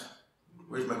my house?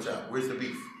 Where's my job? Where's the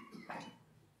beef?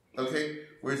 Okay,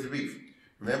 where's the beef?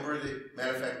 Remember,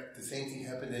 matter of fact, the same thing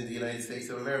happened in the United States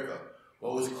of America.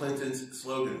 What was Clinton's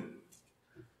slogan?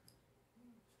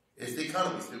 It's the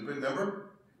economy, stupid,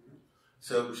 remember?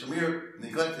 So Shamir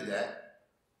neglected that,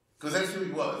 because that's who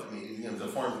he was. I mean, he was a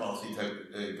foreign policy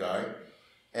type guy,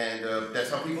 and that's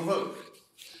how people vote.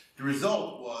 The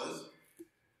result was,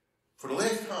 for the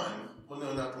last time, well,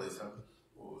 no, not the last time,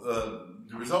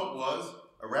 the result was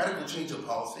a radical change of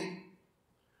policy,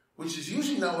 which is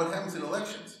usually not what happens in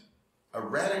elections. A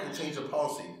radical change of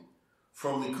policy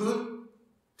from Likud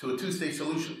to a two-state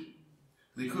solution.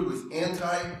 Likud was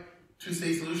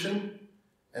anti-two-state solution,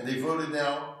 and they voted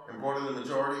now and brought in the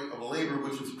majority of a Labor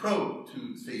which was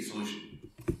pro-two-state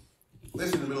solution.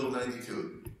 This in the middle of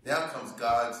 92. Now comes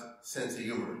God's sense of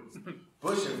humor.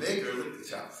 Bush and Baker licked the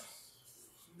chops.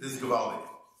 This is Gavaldi.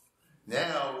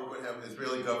 Now we're going to have an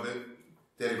Israeli government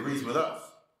that agrees with us.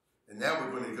 And now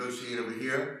we're going to negotiate over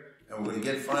here, and we're going to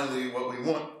get finally what we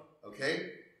want.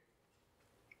 Okay?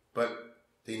 But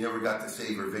they never got to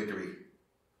savor victory.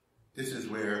 This is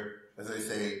where, as I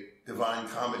say, divine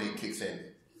comedy kicks in.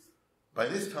 By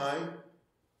this time,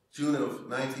 June of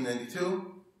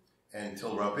 1992,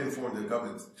 until Rabin formed the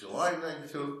government in July of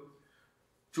 92,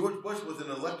 George Bush was an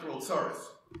electoral tsaris.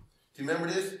 Do you remember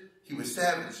this? He was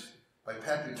savaged by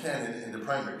Pat Buchanan in the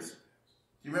primaries.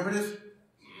 Do you remember this?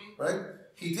 Right?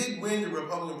 He did win the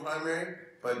Republican primary,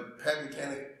 but Pat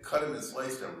Buchanan cut him and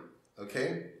sliced him.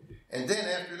 Okay? And then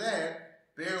after that,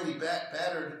 barely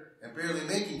battered and barely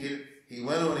making it, he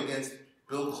went on against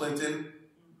Bill Clinton,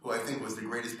 who I think was the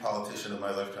greatest politician of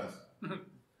my lifetime.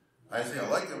 I say I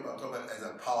like him, but I'm talking about as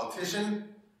a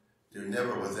politician, there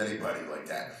never was anybody like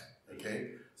that.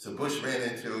 Okay? So Bush ran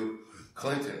into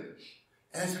Clinton.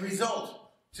 As a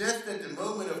result, just at the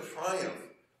moment of triumph,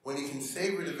 when he can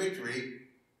savor the victory,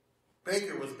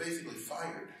 Baker was basically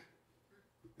fired.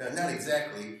 Now, not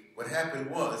exactly. What happened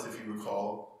was, if you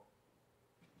recall,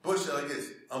 Bush said like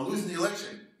this, I'm losing the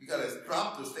election. You got to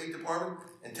drop the State Department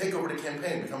and take over the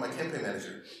campaign, become my campaign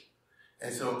manager.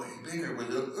 And so Baker was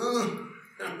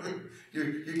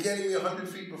you're getting me 100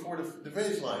 feet before the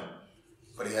finish line.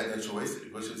 But he had no choice.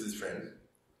 Bush was his friend.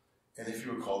 And if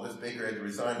you recall this, Baker had to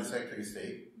resign as Secretary of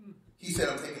State. He said,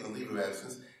 I'm taking a leave of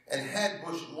absence. And had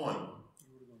Bush won,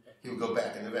 he would go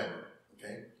back in November.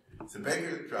 Okay? So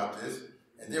Baker dropped this.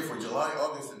 And therefore, July,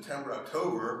 August, September,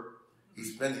 October,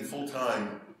 he's spending full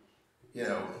time,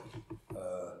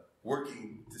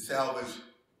 working to salvage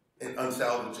an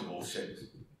unsalvageable ship.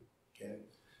 Okay?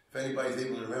 If anybody's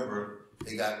able to remember,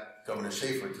 they got Governor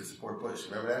Schaefer to support Bush.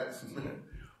 Remember that?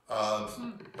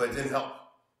 But it didn't help.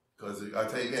 Because I'll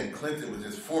tell you again, Clinton was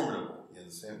just formidable, you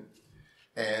understand?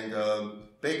 And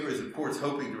Baker is, of course,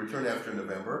 hoping to return after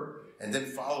November and then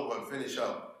follow up, finish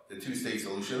up the two-state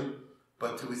solution.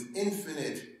 But to his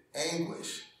infinite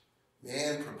anguish,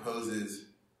 man proposes,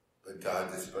 but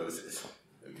God disposes.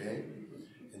 Okay?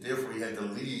 And therefore he had to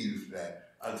leave that.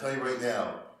 I'll tell you right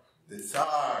now, the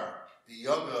Tsar, the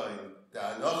Yagin, the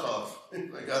Anochov,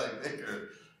 my guy like Baker,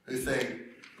 who's saying,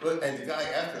 and the guy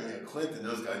after me, Clinton,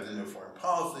 those guys didn't know foreign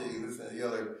policy, and this and the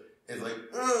other, is like,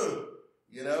 ugh,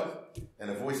 you know?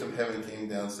 And a voice from heaven came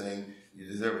down saying, you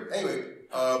deserve it. Anyway,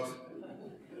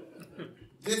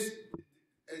 this,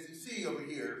 as you see over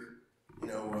here, you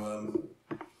know,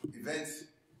 events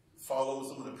follow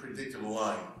some of the predictable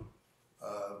line.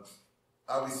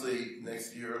 Obviously,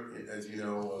 next year, as you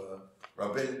know,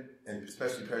 Rabin, and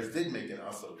especially Paris, did make an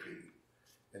Oslo treaty.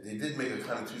 And they did make a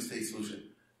kind of two-state solution.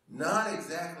 Not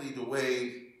exactly the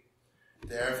way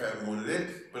the Arafat wanted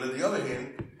it, but on the other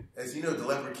hand, as you know, the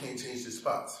leopard can't change the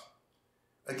spots.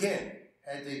 Again,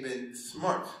 had they been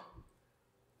smart,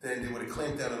 then they would have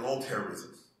clamped down on all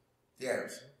terrorism, the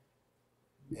Arabs,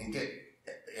 and get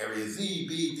area Z,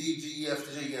 B, D, G, E,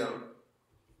 F, G, you know.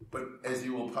 But as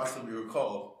you will possibly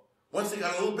recall, once they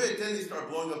got a little bit, then they start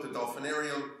blowing up the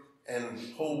Dolphinarium and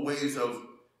whole waves of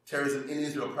terrorism in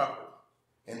Israel proper,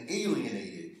 and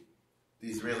alienated the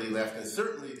Israeli left and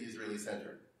certainly the Israeli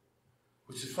center,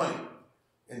 which is funny.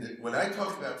 And when I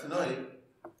talked about tonight,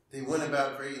 they went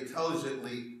about very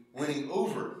intelligently winning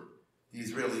over the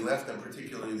Israeli left and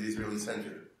particularly the Israeli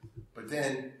center. But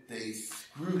then they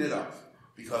screwed it up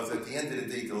because at the end of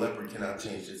the day, the leopard cannot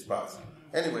change its spots.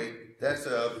 Anyway, that's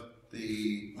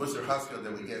the Musar Haskell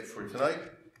that we get for tonight.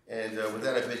 And with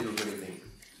that, I bid you a good evening.